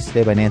was produced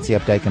today by Nancy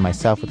Updike and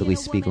myself with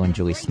Elise Spiegel and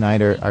Julie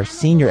Snyder. Our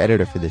senior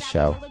editor for this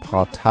show,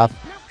 Paul Tuff.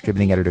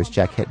 Contributing editors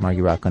Jack Hitt,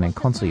 Margie Rockland, and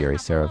consigliere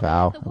Sarah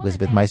Val.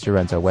 Elizabeth Meister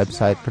runs our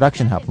website.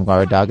 Production help from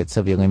Laura Doggett,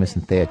 Sylvia Lemus,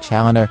 and Thea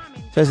Challoner.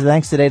 Special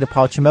thanks today to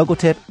Paul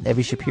Chimoglitip,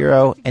 Evie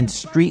Shapiro, and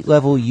Street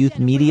Level Youth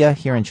Media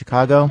here in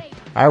Chicago.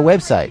 Our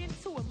website,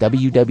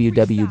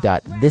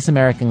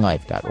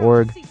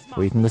 www.thisamericanlife.org,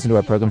 where you can listen to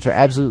our programs for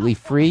absolutely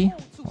free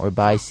or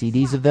buy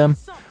CDs of them,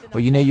 or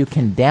you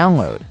can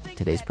download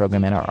today's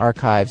program and our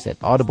archives at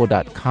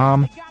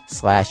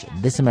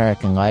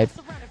audible.com/thisamericanlife.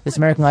 This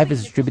American Life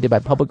is distributed by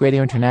Public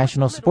Radio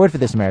International. Support for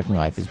This American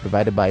Life is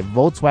provided by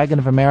Volkswagen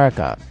of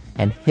America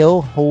and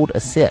Hill Hold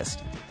Assist.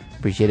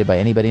 Appreciated by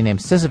anybody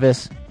named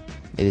Sisyphus.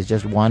 It is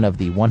just one of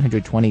the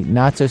 120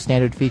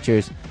 not-so-standard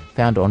features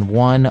found on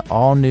one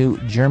all-new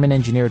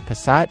German-engineered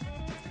Passat.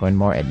 Learn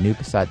more at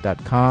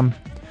newpassat.com.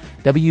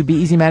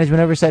 WBEZ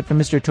management oversight from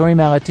Mr. Tori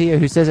Malatia,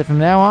 who says that from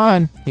now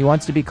on, he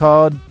wants to be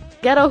called...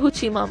 Ghetto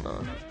Hoochie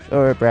Mama.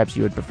 Or perhaps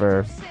you would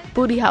prefer...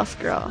 Booty House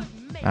Girl.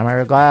 I'm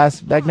Ira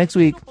Glass, back next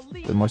week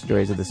with more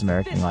stories of This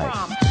American Life.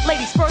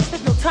 Ladies first,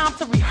 there's no time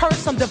to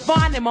rehearse. I'm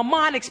divine and my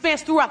mind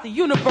expands throughout the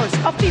universe.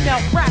 A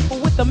female rapper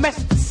with a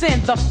message to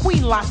send. The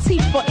Queen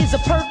Latifah is a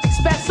perfect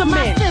specimen.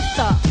 My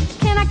sister,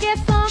 can I get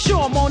some?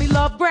 Sure, Moni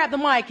Love, grab the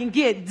mic and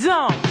get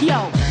dumb.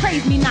 Yo,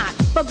 praise me not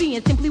for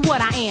being simply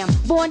what I am.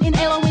 Born in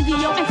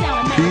L-O-N-D-O and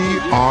sound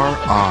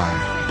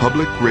PRI,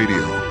 Public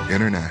Radio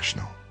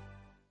International.